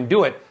 so I can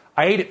do it.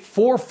 I ate at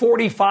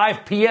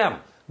 4:45 p.m.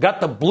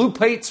 Got the Blue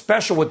Plate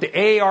special with the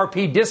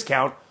AARP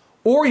discount,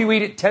 or you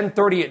eat at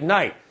 10:30 at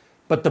night.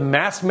 But the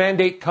mask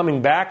mandate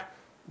coming back,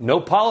 no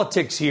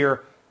politics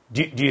here.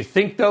 Do you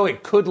think, though,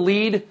 it could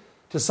lead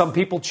to some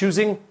people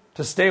choosing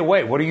to stay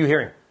away? What are you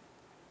hearing?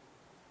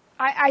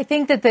 I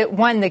think that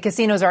the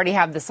casinos already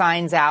have the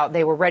signs out.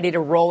 They were ready to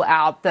roll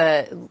out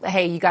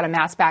hey, you got to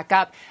mask back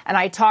up. And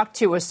I talked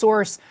to a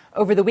source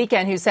over the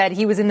weekend who said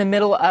he was in the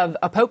middle of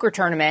a poker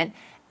tournament,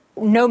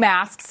 no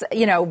masks,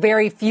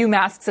 very few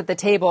masks at the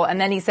table. And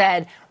then he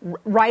said,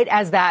 right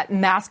as that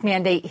mask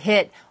mandate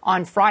hit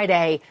on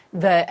Friday,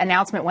 the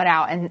announcement went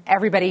out and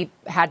everybody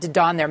had to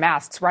don their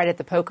masks right at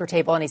the poker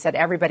table. And he said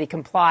everybody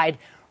complied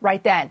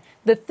right then.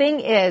 The thing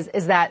is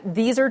that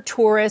these are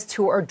tourists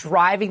who are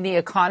driving the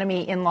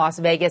economy in Las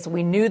Vegas.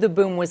 We knew the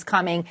boom was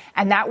coming,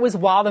 and that was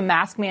while the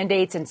mask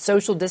mandates and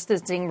social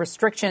distancing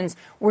restrictions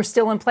were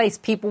still in place.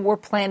 People were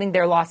planning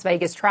their Las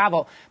Vegas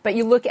travel. But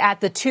you look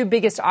at the two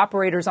biggest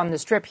operators on the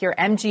Strip here,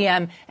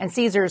 MGM and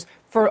Caesars.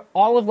 For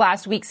all of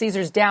last week,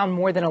 Caesars down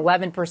more than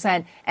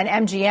 11%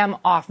 and MGM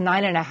off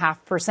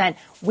 9.5%.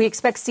 We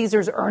expect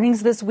Caesars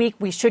earnings this week.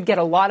 We should get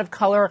a lot of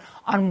color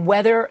on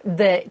whether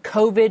the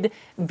COVID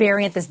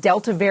variant, this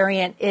Delta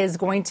variant, is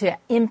going to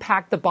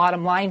impact the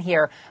bottom line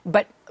here.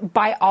 But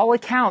by all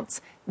accounts,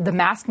 the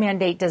mask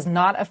mandate does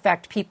not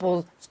affect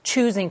people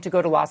choosing to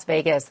go to Las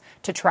Vegas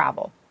to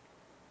travel.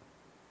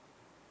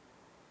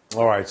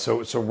 All right.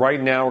 So right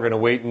now we're going to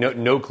wait.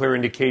 No clear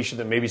indication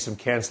that maybe some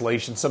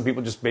cancellation. Some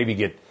people just maybe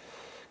get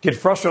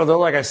frustrated. Although,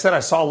 like I said,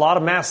 I saw a lot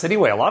of masks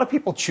anyway. A lot of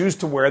people choose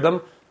to wear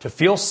them to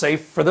feel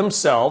safe for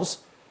themselves,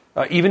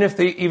 even if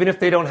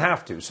they don't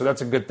have to. So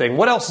that's a good thing.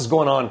 What else is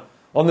going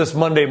on this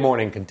Monday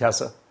morning,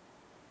 Contessa?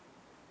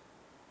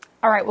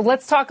 All right. Well,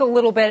 let's talk a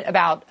little bit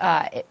about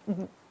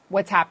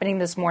what's happening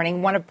this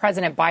morning. One of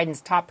President Biden's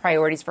top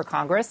priorities for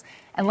Congress.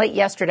 And late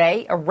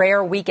yesterday, a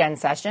rare weekend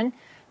session,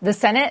 the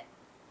Senate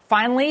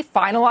finally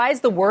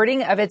finalized the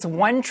wording of its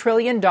 $1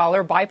 trillion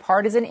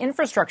bipartisan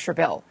infrastructure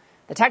bill.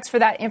 The text for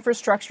that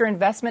Infrastructure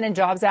Investment and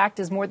Jobs Act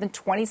is more than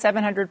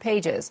 2,700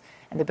 pages,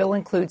 and the bill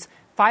includes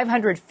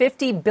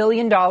 $550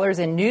 billion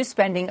in new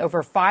spending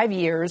over 5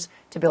 years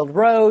to build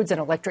roads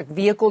and electric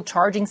vehicle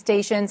charging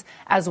stations,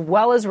 as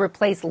well as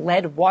replace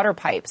lead water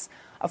pipes.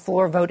 A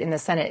floor vote in the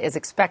Senate is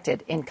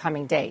expected in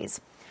coming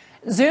days.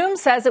 Zoom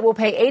says it will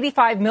pay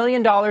 $85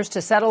 million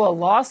to settle a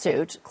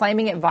lawsuit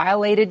claiming it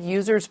violated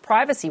users'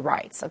 privacy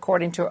rights.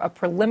 According to a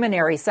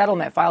preliminary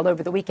settlement filed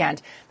over the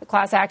weekend, the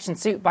class action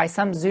suit by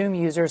some Zoom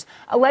users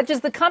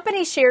alleges the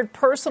company shared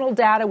personal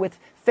data with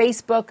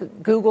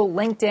Facebook, Google,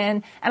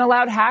 LinkedIn, and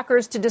allowed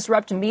hackers to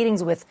disrupt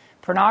meetings with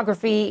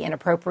pornography,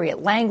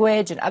 inappropriate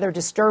language, and other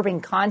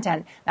disturbing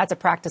content. That's a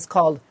practice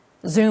called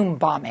Zoom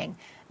bombing.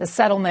 The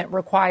settlement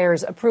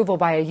requires approval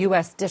by a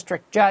U.S.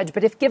 district judge,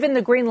 but if given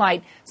the green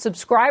light,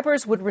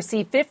 subscribers would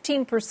receive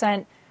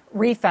 15%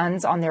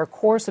 refunds on their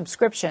core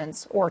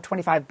subscriptions, or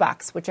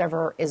 $25,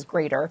 whichever is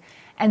greater.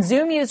 And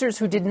Zoom users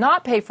who did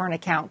not pay for an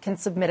account can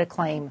submit a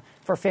claim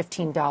for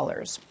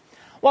 $15.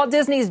 Walt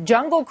Disney's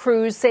Jungle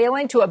Cruise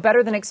sailing to a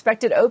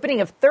better-than-expected opening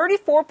of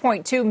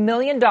 $34.2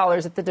 million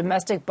at the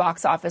domestic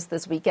box office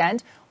this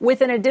weekend,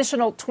 with an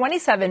additional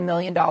 $27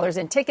 million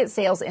in ticket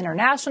sales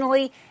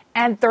internationally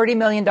and $30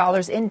 million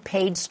in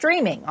paid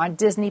streaming on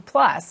Disney+.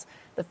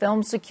 The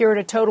film secured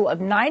a total of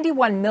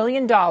 $91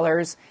 million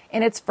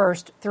in its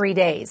first 3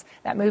 days.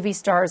 That movie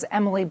stars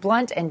Emily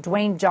Blunt and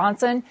Dwayne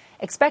Johnson,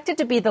 expected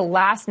to be the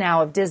last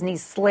now of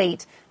Disney's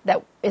slate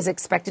that is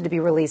expected to be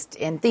released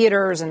in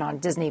theaters and on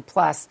Disney+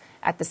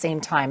 at the same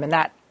time. And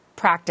that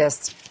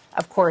practice,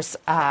 of course,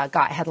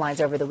 got headlines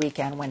over the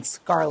weekend when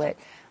Scarlett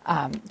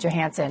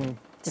Johansson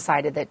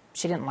decided that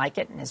she didn't like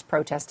it and is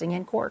protesting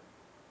in court.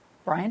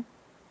 Brian?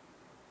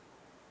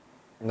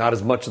 Not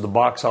as much of the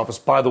box office.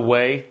 By the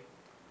way,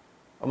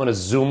 I'm going to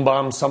Zoom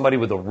bomb somebody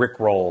with a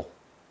Rickroll.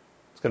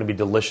 It's going to be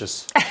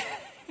delicious.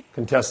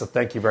 Contessa,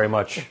 thank you very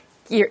much.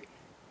 You're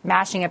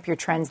mashing up your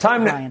trends,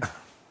 Time Brian.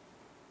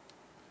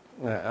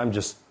 I'm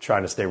just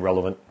trying to stay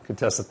relevant.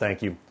 Contessa,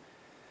 thank you.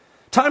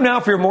 Time now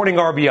for your morning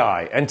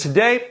RBI. And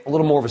today, a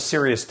little more of a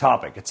serious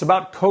topic. It's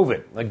about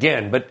COVID,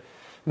 again, but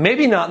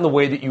maybe not in the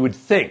way that you would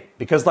think.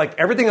 Because like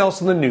everything else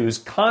in the news,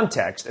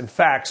 context and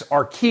facts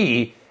are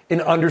key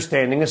in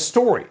understanding a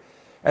story.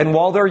 And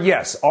while there,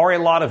 yes, are a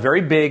lot of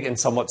very big and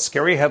somewhat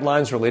scary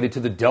headlines related to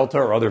the Delta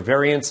or other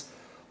variants,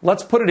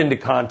 let's put it into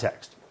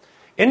context.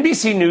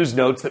 NBC News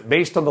notes that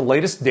based on the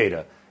latest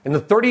data, in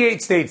the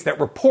 38 states that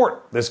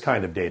report this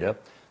kind of data,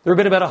 there have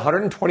been about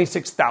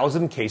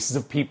 126,000 cases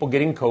of people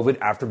getting COVID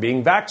after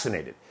being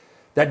vaccinated.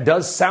 That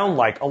does sound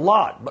like a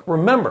lot, but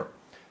remember,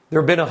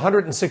 there have been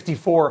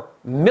 164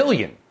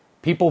 million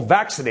people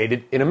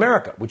vaccinated in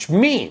America, which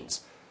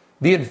means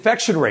the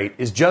infection rate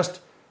is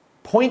just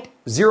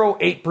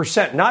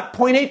 0.08%, not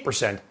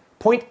 0.8%,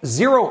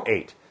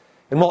 0.08.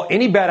 And while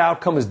any bad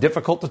outcome is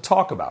difficult to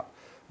talk about,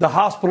 the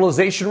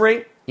hospitalization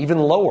rate even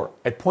lower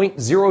at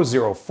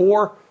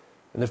 0.004,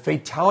 and the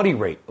fatality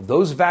rate of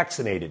those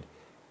vaccinated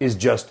is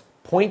just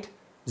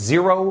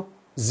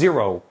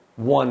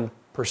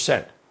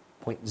 0.001%.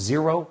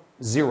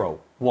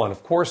 0.001.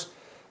 Of course,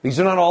 these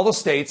are not all the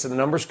states, and the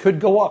numbers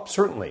could go up,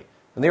 certainly,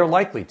 and they are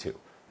likely to.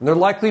 And there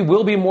likely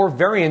will be more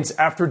variants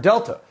after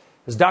Delta.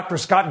 As Dr.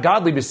 Scott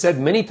Gottlieb has said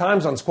many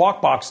times on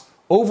Squawk Box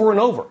over and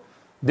over,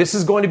 this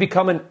is going to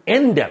become an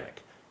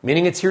endemic,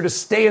 meaning it's here to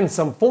stay in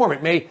some form.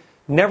 It may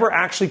never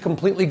actually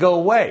completely go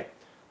away.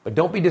 But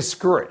don't be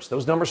discouraged.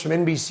 Those numbers from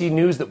NBC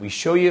News that we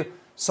show you,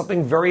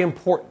 something very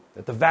important,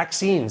 that the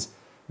vaccines,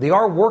 they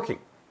are working,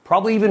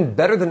 probably even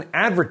better than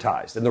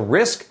advertised. And the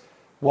risk,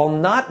 while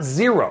not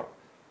zero,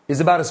 is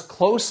about as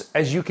close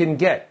as you can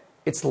get.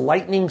 It's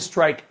lightning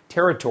strike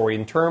territory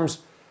in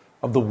terms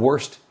of the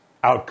worst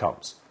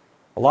outcomes.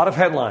 A lot of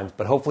headlines,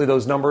 but hopefully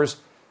those numbers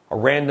are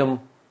random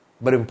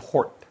but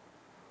important.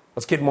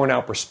 Let's get more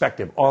now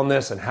perspective on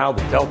this and how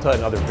the Delta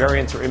and other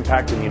variants are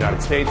impacting the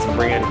United States, and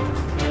bring in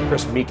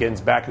Chris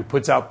Meekins back, who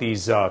puts out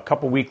these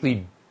couple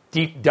weekly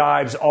deep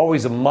dives,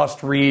 always a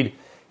must read.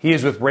 He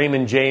is with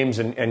Raymond James,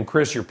 and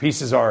Chris, your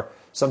pieces are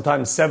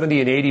sometimes 70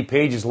 and 80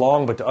 pages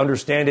long, but to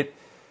understand it,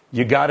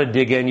 you got to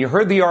dig in. You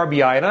heard the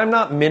RBI, and I'm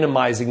not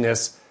minimizing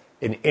this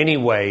in any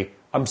way.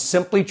 I'm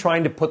simply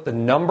trying to put the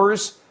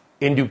numbers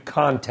into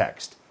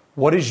context.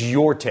 What is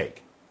your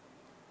take?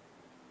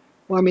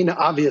 Well, I mean,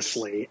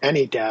 obviously,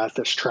 any death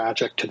is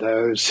tragic to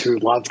those who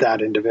love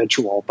that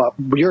individual. But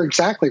you're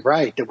exactly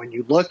right that when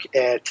you look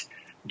at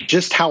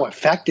just how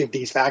effective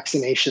these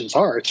vaccinations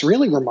are, it's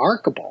really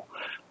remarkable.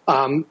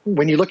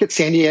 When you look at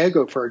San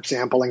Diego, for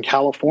example, in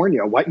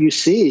California, what you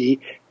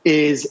see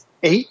is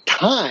 8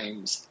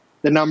 times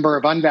the number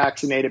of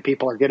unvaccinated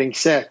people are getting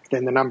sick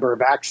than the number of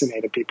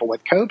vaccinated people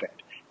with COVID.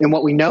 And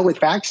what we know with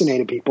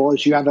vaccinated people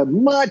is you have a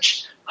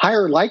much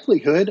higher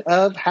likelihood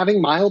of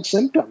having mild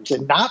symptoms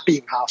and not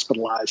being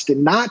hospitalized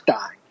and not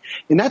dying.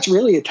 And that's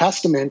really a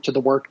testament to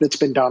the work that's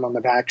been done on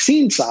the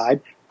vaccine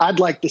side. I'd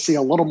like to see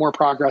a little more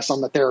progress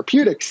on the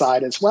therapeutic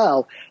side as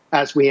well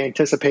as we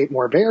anticipate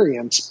more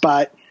variants.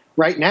 But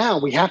right now,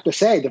 we have to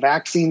say the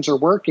vaccines are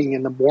working,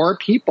 and the more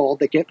people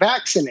that get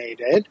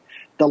vaccinated,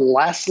 the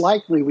less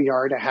likely we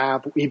are to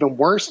have even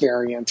worse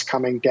variants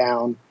coming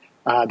down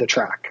the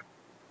track.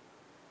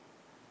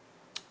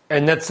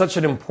 And that's such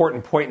an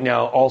important point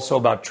now also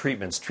about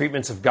treatments.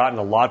 Treatments have gotten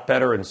a lot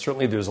better, and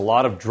certainly there's a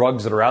lot of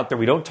drugs that are out there.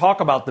 We don't talk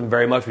about them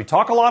very much. We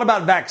talk a lot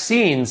about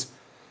vaccines,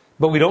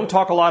 but we don't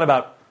talk a lot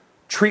about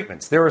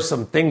treatments. There are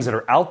some things that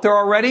are out there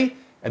already,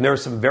 and there are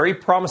some very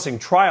promising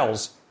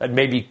trials that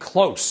may be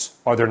close.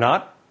 Are there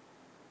not?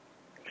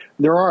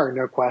 There are,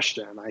 no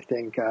question. I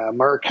think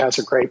Merck has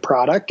a great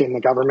product, and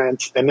the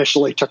government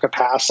initially took a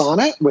pass on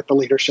it with the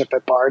leadership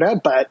at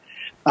BARDA, but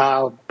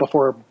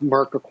before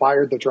Merck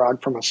acquired the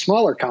drug from a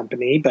smaller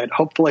company, but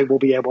hopefully we'll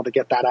be able to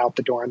get that out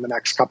the door in the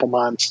next couple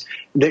months.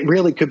 That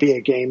really could be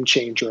a game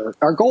changer.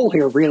 Our goal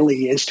here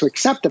really is to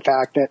accept the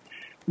fact that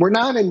we're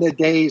not in the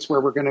days where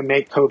we're going to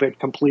make COVID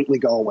completely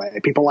go away.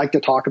 People like to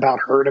talk about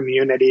herd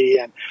immunity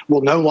and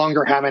we'll no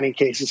longer have any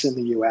cases in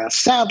the U.S.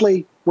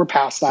 Sadly, we're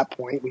past that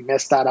point. We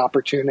missed that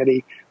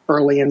opportunity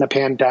early in the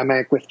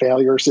pandemic with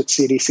failures at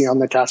CDC on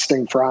the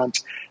testing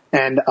front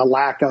and a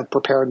lack of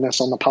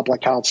preparedness on the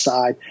public health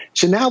side.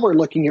 So now we're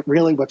looking at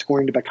really what's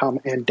going to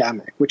become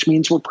endemic, which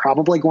means we're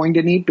probably going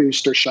to need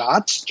booster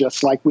shots,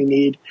 just like we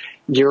need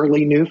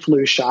yearly new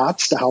flu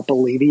shots to help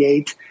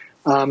alleviate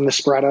the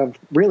spread of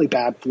really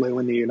bad flu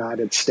in the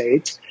United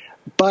States.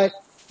 But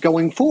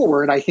going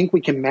forward, I think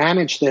we can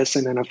manage this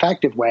in an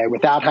effective way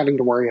without having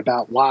to worry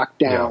about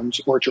lockdowns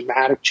or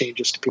dramatic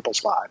changes to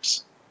people's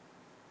lives.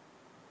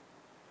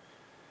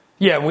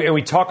 Yeah, and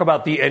we talk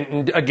about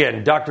and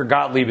again, Dr.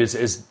 Gottlieb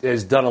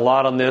has done a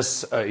lot on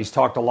this. He's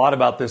talked a lot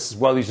about this as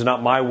well. These are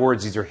not my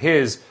words, these are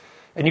his.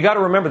 And you got to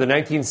remember the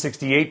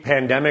 1968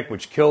 pandemic,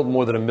 which killed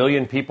more than 1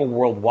 million people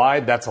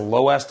worldwide. That's a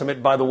low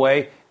estimate, by the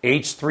way.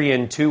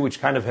 H3N2,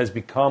 which kind of has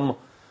become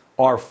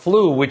our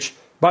flu, which,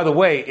 by the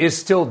way, is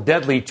still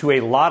deadly to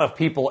a lot of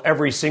people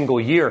every single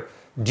year.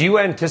 Do you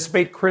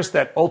anticipate, Chris,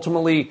 that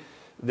ultimately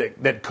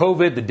that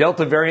COVID, the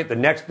Delta variant,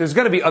 there's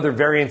going to be other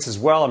variants as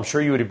well. I'm sure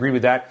you would agree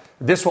with that.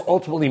 This will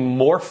ultimately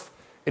morph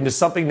into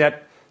something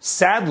that,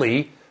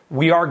 sadly,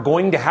 we are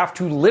going to have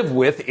to live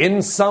with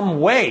in some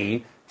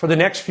way for the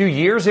next few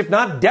years, if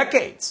not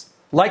decades,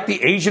 like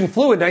the Asian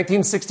flu in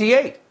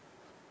 1968.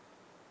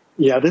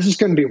 Yeah, this is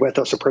going to be with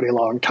us a pretty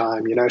long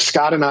time. You know,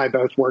 Scott and I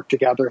both worked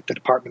together at the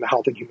Department of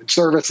Health and Human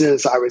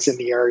Services. I was in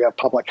the area of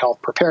public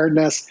health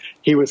preparedness.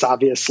 He was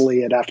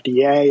obviously at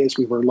FDA as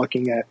we were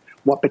looking at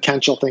what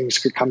potential things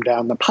could come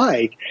down the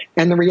pike.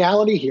 And the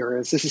reality here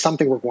is this is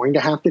something we're going to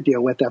have to deal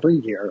with every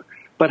year.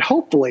 But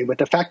hopefully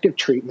with effective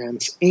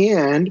treatments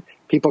and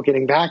people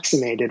getting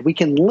vaccinated, we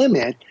can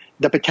limit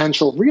the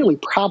potential really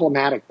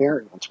problematic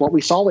variants. What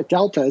we saw with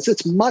Delta is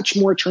it's much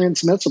more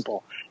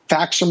transmissible.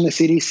 Facts from the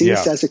CDC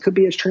says it could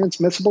be as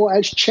transmissible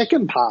as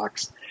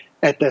chickenpox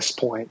at this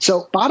point.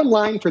 So bottom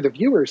line for the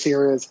viewers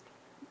here is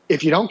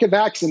if you don't get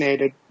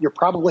vaccinated, you're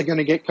probably going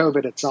to get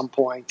COVID at some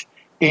point.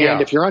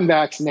 And if you're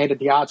unvaccinated,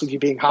 the odds of you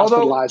being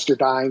hospitalized or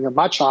dying are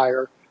much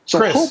higher. So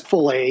Chris,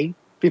 hopefully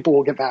people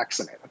will get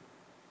vaccinated.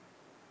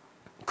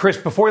 Chris,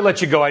 before we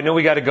let you go, I know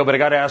we got to go, but I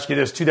got to ask you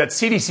this too. That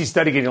CDC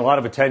study getting a lot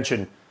of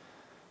attention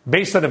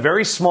based on a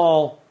very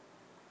small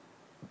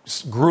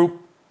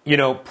group, you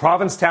know,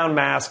 Provincetown,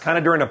 Mass, kind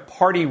of during a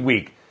party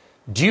week.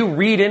 Do you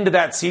read into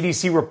that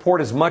CDC report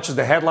as much as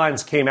the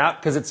headlines came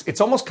out? Because it's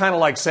almost kind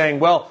of like saying,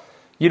 well,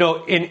 you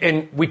know,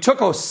 and we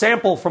took a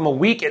sample from a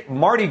week at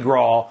Mardi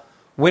Gras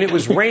when it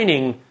was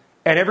raining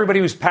and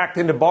everybody was packed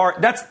into bar.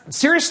 That's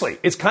seriously,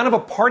 it's kind of a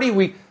party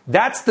week.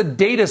 That's the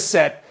data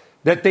set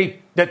that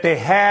they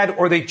had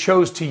or they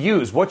chose to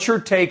use. What's your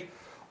take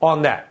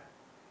on that?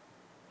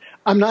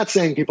 I'm not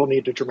saying people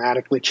need to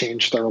dramatically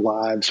change their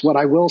lives. What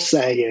I will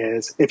say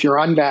is if you're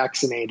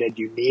unvaccinated,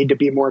 you need to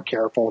be more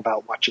careful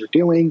about what you're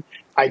doing.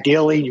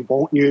 Ideally, you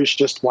won't use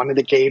just one of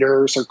the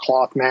gaiters or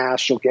cloth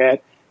masks. You'll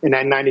get an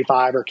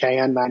N95 or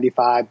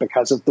KN95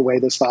 because of the way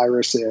this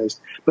virus is.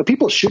 But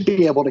people should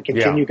be able to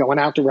continue going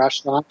out to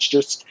restaurants.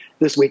 Just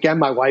this weekend,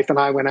 my wife and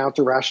I went out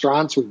to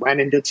restaurants. We went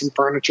and did some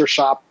furniture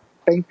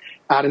shopping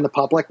out in the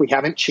public. We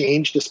haven't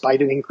changed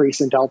despite an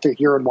increase in Delta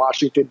here in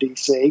Washington,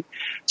 D.C.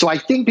 So I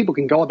think people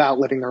can go about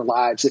living their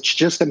lives. It's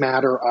just a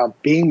matter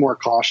of being more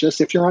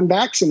cautious if you're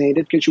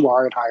unvaccinated because you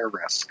are at higher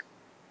risk.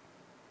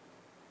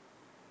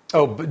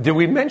 Oh, but did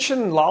we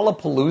mention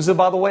Lollapalooza,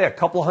 by the way? A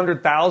couple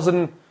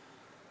 100,000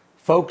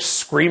 folks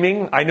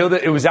screaming. I know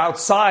that it was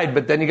outside,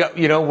 but then you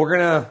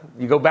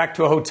go back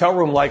to a hotel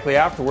room likely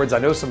afterwards. I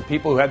know some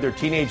people who had their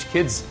teenage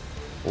kids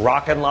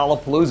rocking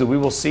Lollapalooza. We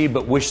will see,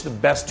 but wish the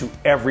best to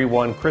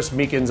everyone. Chris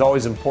Meekins,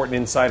 always important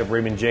insight of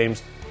Raymond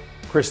James.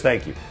 Chris,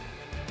 thank you.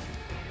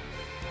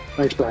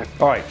 Thanks, Brian.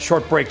 All right,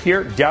 short break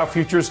here. Dow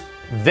futures,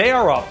 they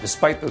are up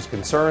despite those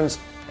concerns,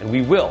 and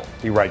we will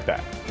be right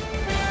back.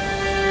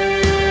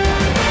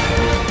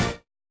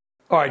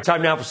 All right,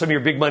 time now for some of your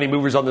big money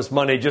movers on this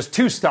Monday. Just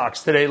two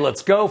stocks today.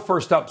 Let's go.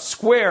 First up,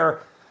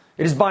 Square.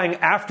 It is buying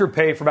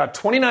Afterpay for about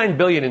 $29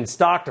 billion in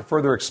stock to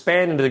further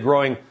expand into the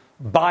growing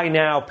buy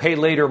now, pay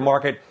later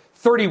market.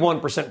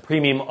 31%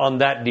 premium on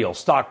that deal.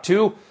 Stock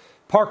two,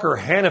 Parker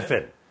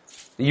Hannifin.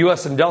 The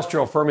U.S.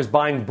 industrial firm is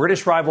buying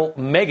British rival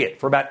Meggitt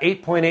for about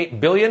 $8.8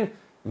 billion.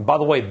 And by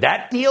the way,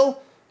 that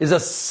deal is a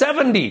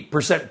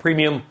 70%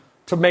 premium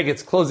to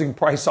Meggitt's closing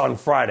price on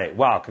Friday.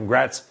 Wow,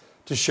 congrats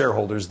to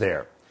shareholders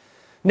there.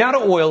 Now to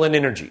oil and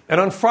energy. And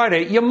on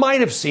Friday, you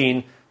might have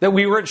seen that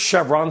we were at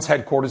Chevron's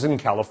headquarters in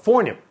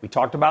California. We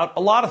talked about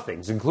a lot of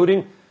things,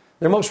 including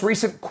their most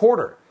recent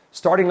quarter,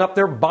 starting up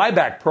their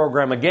buyback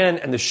program again,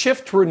 and the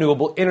shift to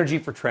renewable energy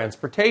for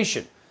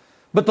transportation.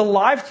 But the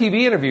live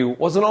TV interview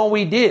wasn't all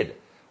we did.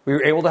 We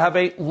were able to have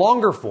a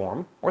longer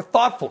form or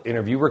thoughtful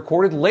interview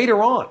recorded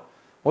later on,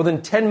 more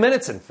than 10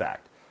 minutes, in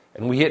fact.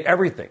 And we hit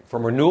everything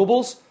from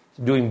renewables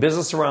to doing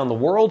business around the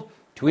world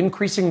to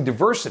increasing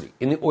diversity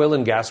in the oil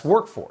and gas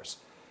workforce.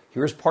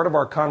 Here's part of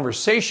our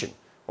conversation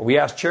where we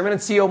asked Chairman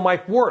and CEO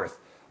Mike Wirth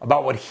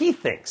about what he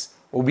thinks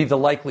will be the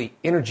likely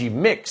energy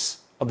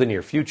mix of the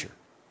near future.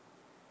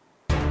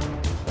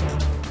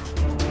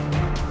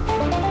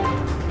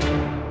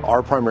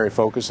 Our primary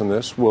focus in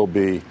this will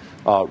be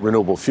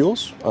renewable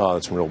fuels.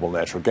 It's renewable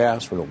natural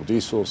gas, renewable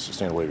diesel,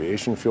 sustainable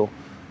aviation fuel,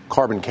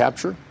 carbon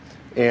capture,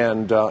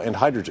 and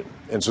hydrogen.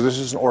 And so this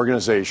is an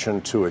organization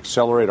to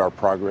accelerate our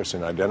progress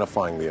in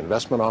identifying the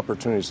investment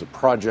opportunities, the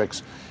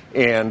projects,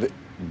 and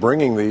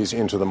bringing these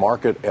into the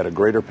market at a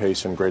greater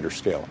pace and greater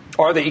scale.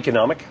 Are they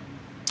economic?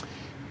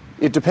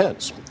 It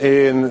depends.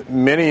 In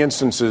many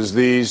instances,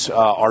 these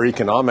are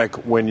economic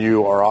when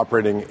you are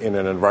operating in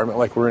an environment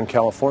like we're in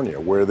California,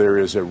 where there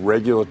is a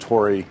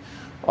regulatory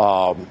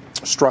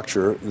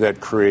structure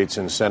that creates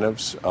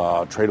incentives,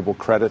 tradable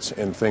credits,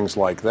 and things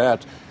like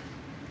that.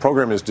 The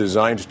program is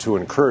designed to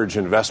encourage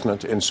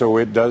investment, and so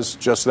it does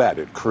just that.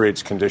 It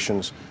creates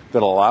conditions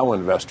that allow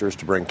investors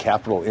to bring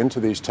capital into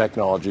these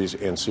technologies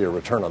and see a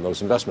return on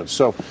those investments.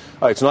 So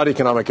it's not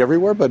economic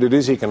everywhere, but it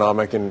is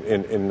economic in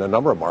a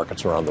number of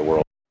markets around the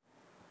world.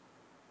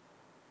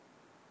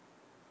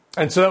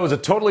 And so that was a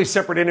totally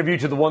separate interview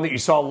to the one that you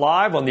saw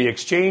live on the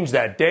exchange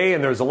that day,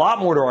 and there's a lot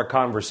more to our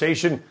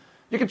conversation.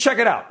 You can check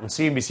it out on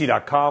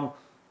CNBC.com.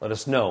 Let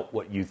us know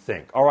what you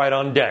think. All right,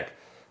 on deck.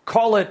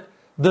 Call it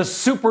the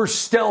super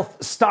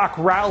stealth stock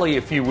rally,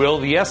 if you will.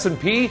 The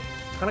S&P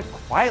kind of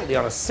quietly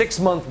on a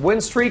 6-month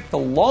win streak, the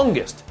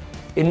longest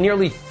in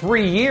nearly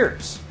 3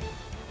 years.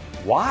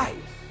 Why?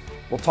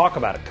 We'll talk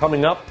about it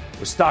coming up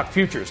with stock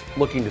futures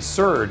looking to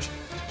surge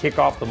to kick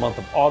off the month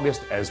of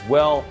August as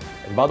well.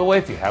 And by the way,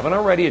 if you haven't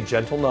already, a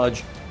gentle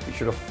nudge, be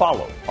sure to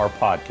follow our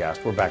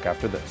podcast. We're back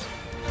after this.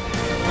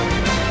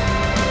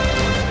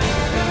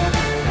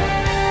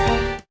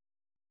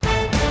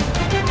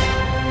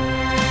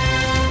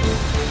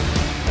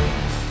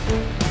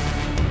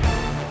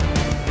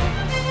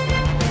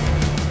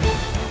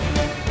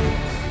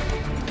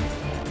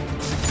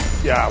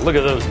 Yeah, look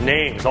at those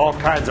names. All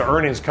kinds of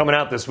earnings coming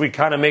out this week.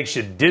 Kind of makes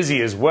you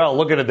dizzy as well.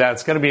 Looking at that,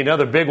 it's going to be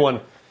another big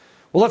one.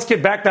 Well, let's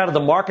get back down to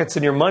the markets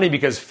and your money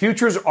because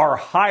futures are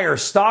higher.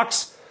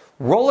 Stocks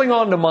rolling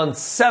on to month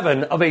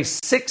 7 of a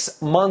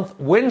 6-month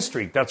win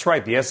streak. That's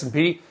right. The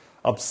S&P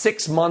up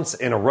 6 months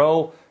in a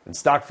row. And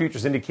stock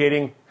futures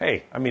indicating,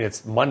 hey, I mean,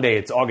 it's Monday,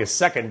 it's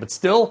August 2nd, but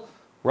still,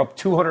 we're up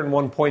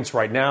 201 points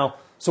right now.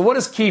 So what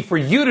is key for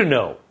you to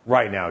know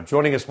right now?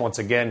 Joining us once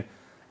again,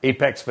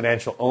 Apex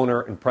Financial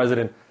owner and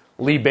president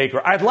Lee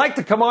Baker. I'd like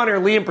to come on here,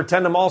 Lee, and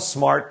pretend I'm all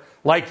smart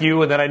like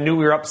you and that I knew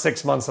we were up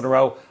 6 months in a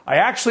row. I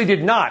actually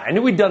did not. I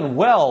knew we'd done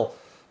well,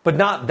 but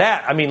not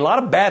that. I mean, a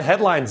lot of bad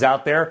headlines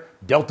out there.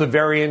 Delta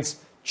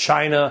variants,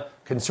 China,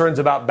 concerns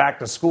about back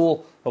to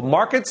school. But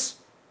markets,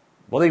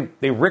 well,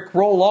 they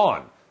rickroll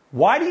on.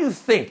 Why do you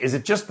think? Is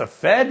it just the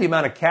Fed, the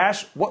amount of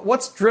cash?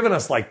 What's driven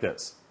us like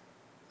this?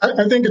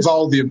 I think it's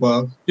all of the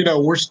above. You know,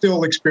 we're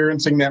still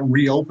experiencing that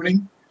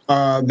reopening.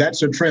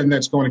 That's a trend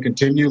that's going to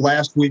continue.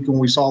 Last week when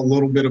we saw a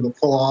little bit of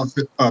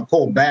a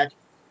pull back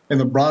in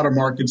the broader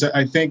markets.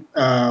 I think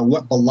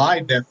what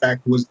belied that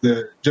fact was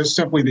just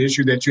simply the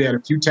issue that you had a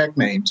few tech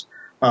names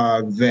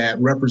that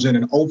represent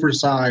an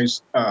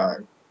oversized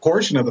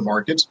portion of the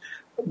markets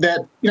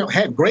that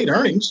had great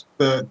earnings.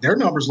 Their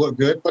numbers look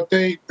good, but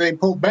they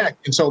pulled back,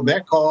 and so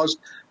that caused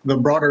the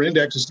broader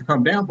indexes to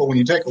come down. But when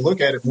you take a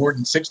look at it, more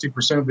than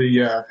 60% of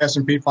the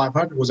S&P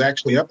 500 was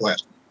actually up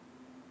last week.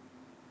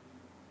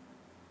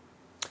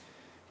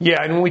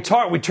 Yeah, and when we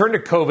turned to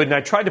COVID, and I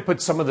tried to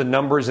put some of the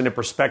numbers into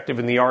perspective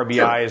in the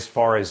RBI as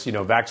far as,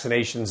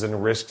 vaccinations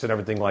and risks and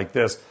everything like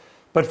this.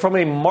 But from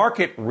a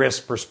market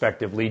risk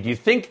perspective, Lee, do you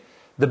think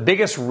the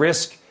biggest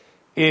risk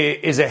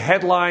is a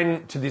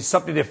headline to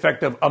something to the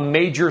effect of a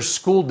major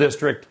school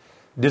district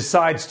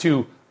decides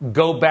to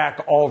go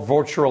back all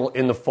virtual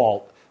in the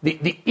fall?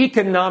 The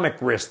economic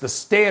risk, the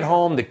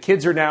stay-at-home, the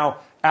kids are now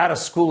out of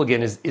school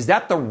again. Is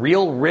that the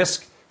real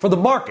risk for the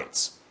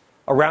markets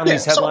around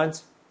these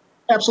headlines?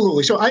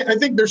 Absolutely. So I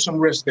think there's some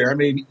risk there. I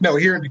mean,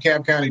 here in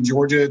DeKalb County,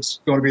 Georgia,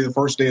 it's going to be the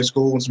first day of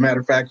school. As a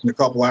matter of fact, in a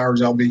couple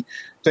hours, I'll be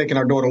taking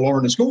our daughter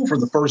Lauren to school for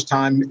the first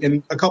time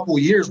in a couple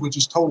of years, which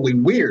is totally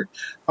weird.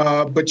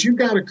 But you've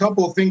got a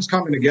couple of things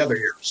coming together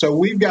here. So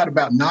we've got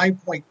about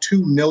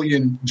 9.2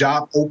 million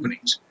job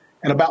openings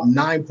and about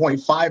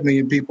 9.5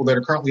 million people that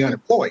are currently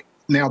unemployed.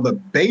 Now, the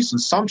base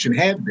assumption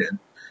had been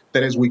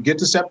that as we get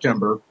to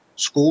September,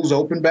 schools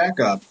open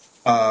back up.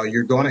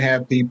 You're going to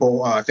have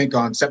people, I think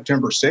on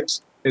September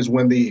 6th, is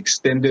when the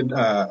extended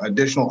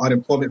additional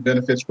unemployment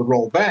benefits would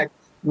roll back.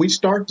 We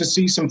start to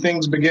see some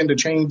things begin to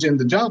change in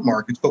the job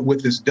markets. But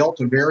with this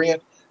Delta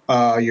variant,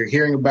 you're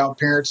hearing about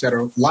parents that are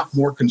a lot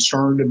more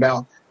concerned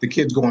about the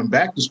kids going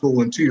back to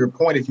school. And to your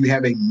point, if you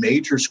have a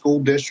major school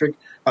district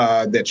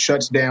that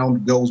shuts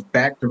down, goes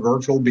back to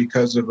virtual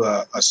because of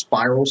a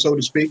spiral, so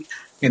to speak.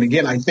 And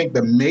again, I think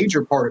the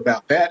major part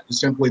about that is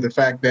simply the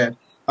fact that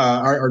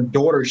our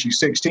daughter, she's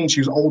 16,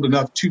 she's old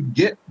enough to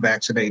get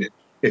vaccinated.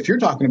 If you're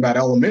talking about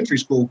elementary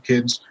school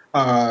kids,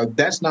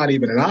 that's not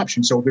even an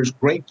option. So there's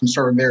great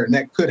concern there, and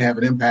that could have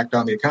an impact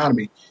on the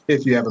economy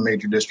if you have a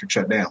major district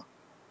shut down.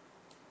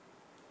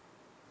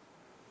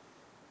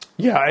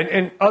 Yeah,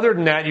 and other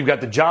than that, you've got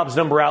the jobs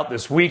number out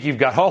this week. You've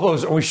got all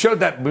those. We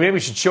showed that. Maybe we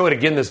should show it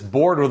again, this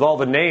board with all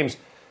the names.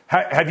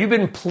 Have you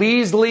been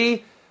pleased,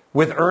 Lee,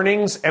 with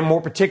earnings and more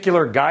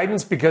particular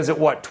guidance? Because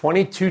at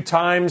 22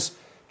 times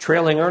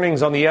trailing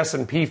earnings on the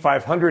S&P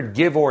 500,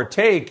 give or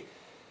take,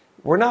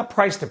 we're not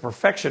priced to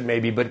perfection,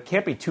 maybe, but it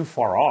can't be too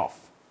far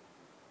off.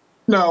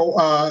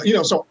 No,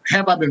 so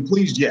have I been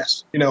pleased?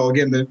 Yes.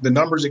 Again, the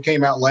numbers that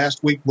came out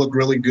last week look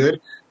really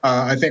good.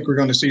 I think we're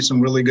going to see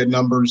some really good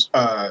numbers,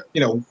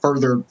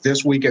 further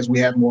this week as we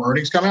have more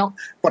earnings come out.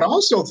 But I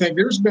also think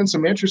there's been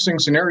some interesting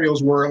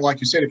scenarios where, like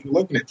you said, if you're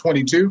looking at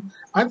 22,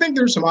 I think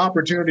there's some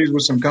opportunities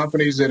with some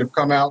companies that have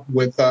come out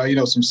with,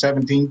 some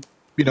 17%,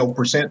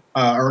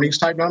 earnings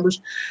type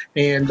numbers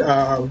and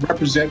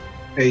represent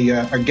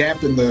a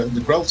gap in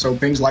the growth. So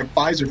things like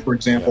Pfizer, for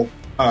example,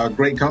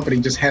 great company,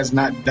 just has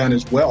not done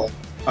as well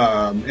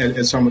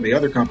as some of the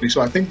other companies.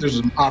 So I think there's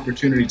some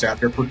opportunities out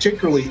there,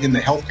 particularly in the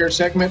healthcare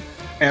segment,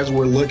 as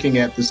we're looking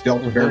at this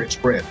Delta variant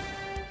spread.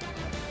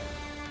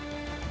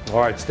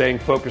 All right, staying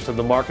focused on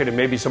the market and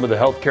maybe some of the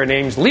healthcare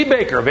names. Lee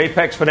Baker of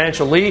Apex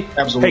Financial. Lee,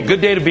 absolutely. Hey, good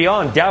day to be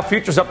on. Dow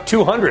futures up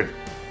 200.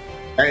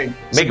 Hey,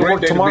 make it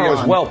work tomorrow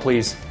as well,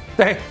 please.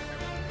 Hey.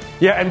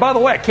 Yeah, and by the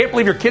way, I can't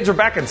believe your kids are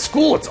back in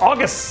school. It's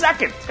August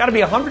 2nd. It's got to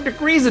be 100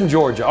 degrees in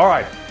Georgia. All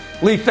right,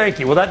 Lee, thank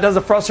you. Well, that does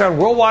it for us here on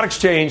Worldwide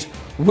Exchange.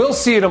 We'll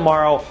see you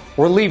tomorrow.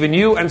 We're leaving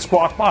you and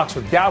Squawk Box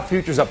with Dow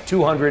futures up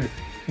 200.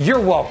 You're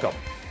welcome.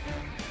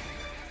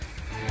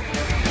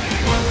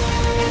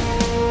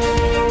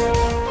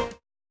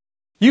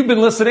 You've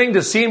been listening to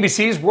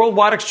CNBC's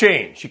Worldwide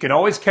Exchange. You can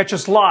always catch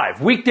us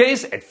live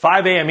weekdays at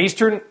 5 a.m.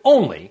 Eastern,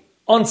 only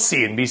on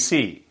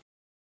CNBC.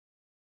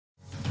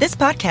 This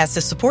podcast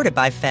is supported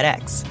by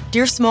FedEx.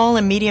 Dear small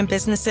and medium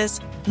businesses,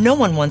 no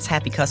one wants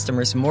happy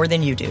customers more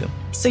than you do.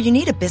 So you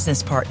need a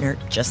business partner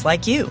just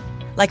like you.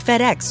 Like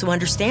FedEx, who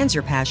understands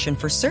your passion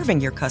for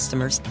serving your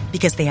customers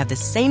because they have the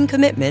same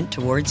commitment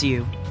towards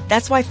you.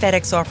 That's why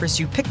FedEx offers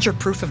you picture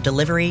proof of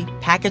delivery,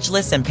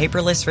 packageless and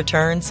paperless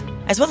returns,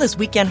 as well as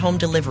weekend home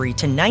delivery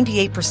to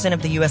 98%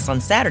 of the U.S.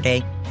 on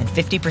Saturday and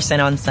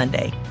 50% on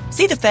Sunday.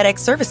 See the FedEx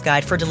service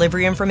guide for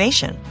delivery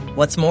information.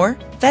 What's more,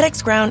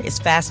 FedEx Ground is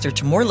faster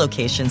to more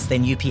locations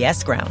than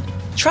UPS Ground.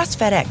 Trust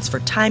FedEx for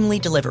timely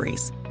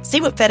deliveries.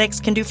 See what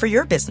FedEx can do for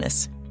your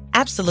business.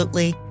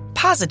 Absolutely,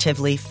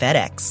 positively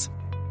FedEx.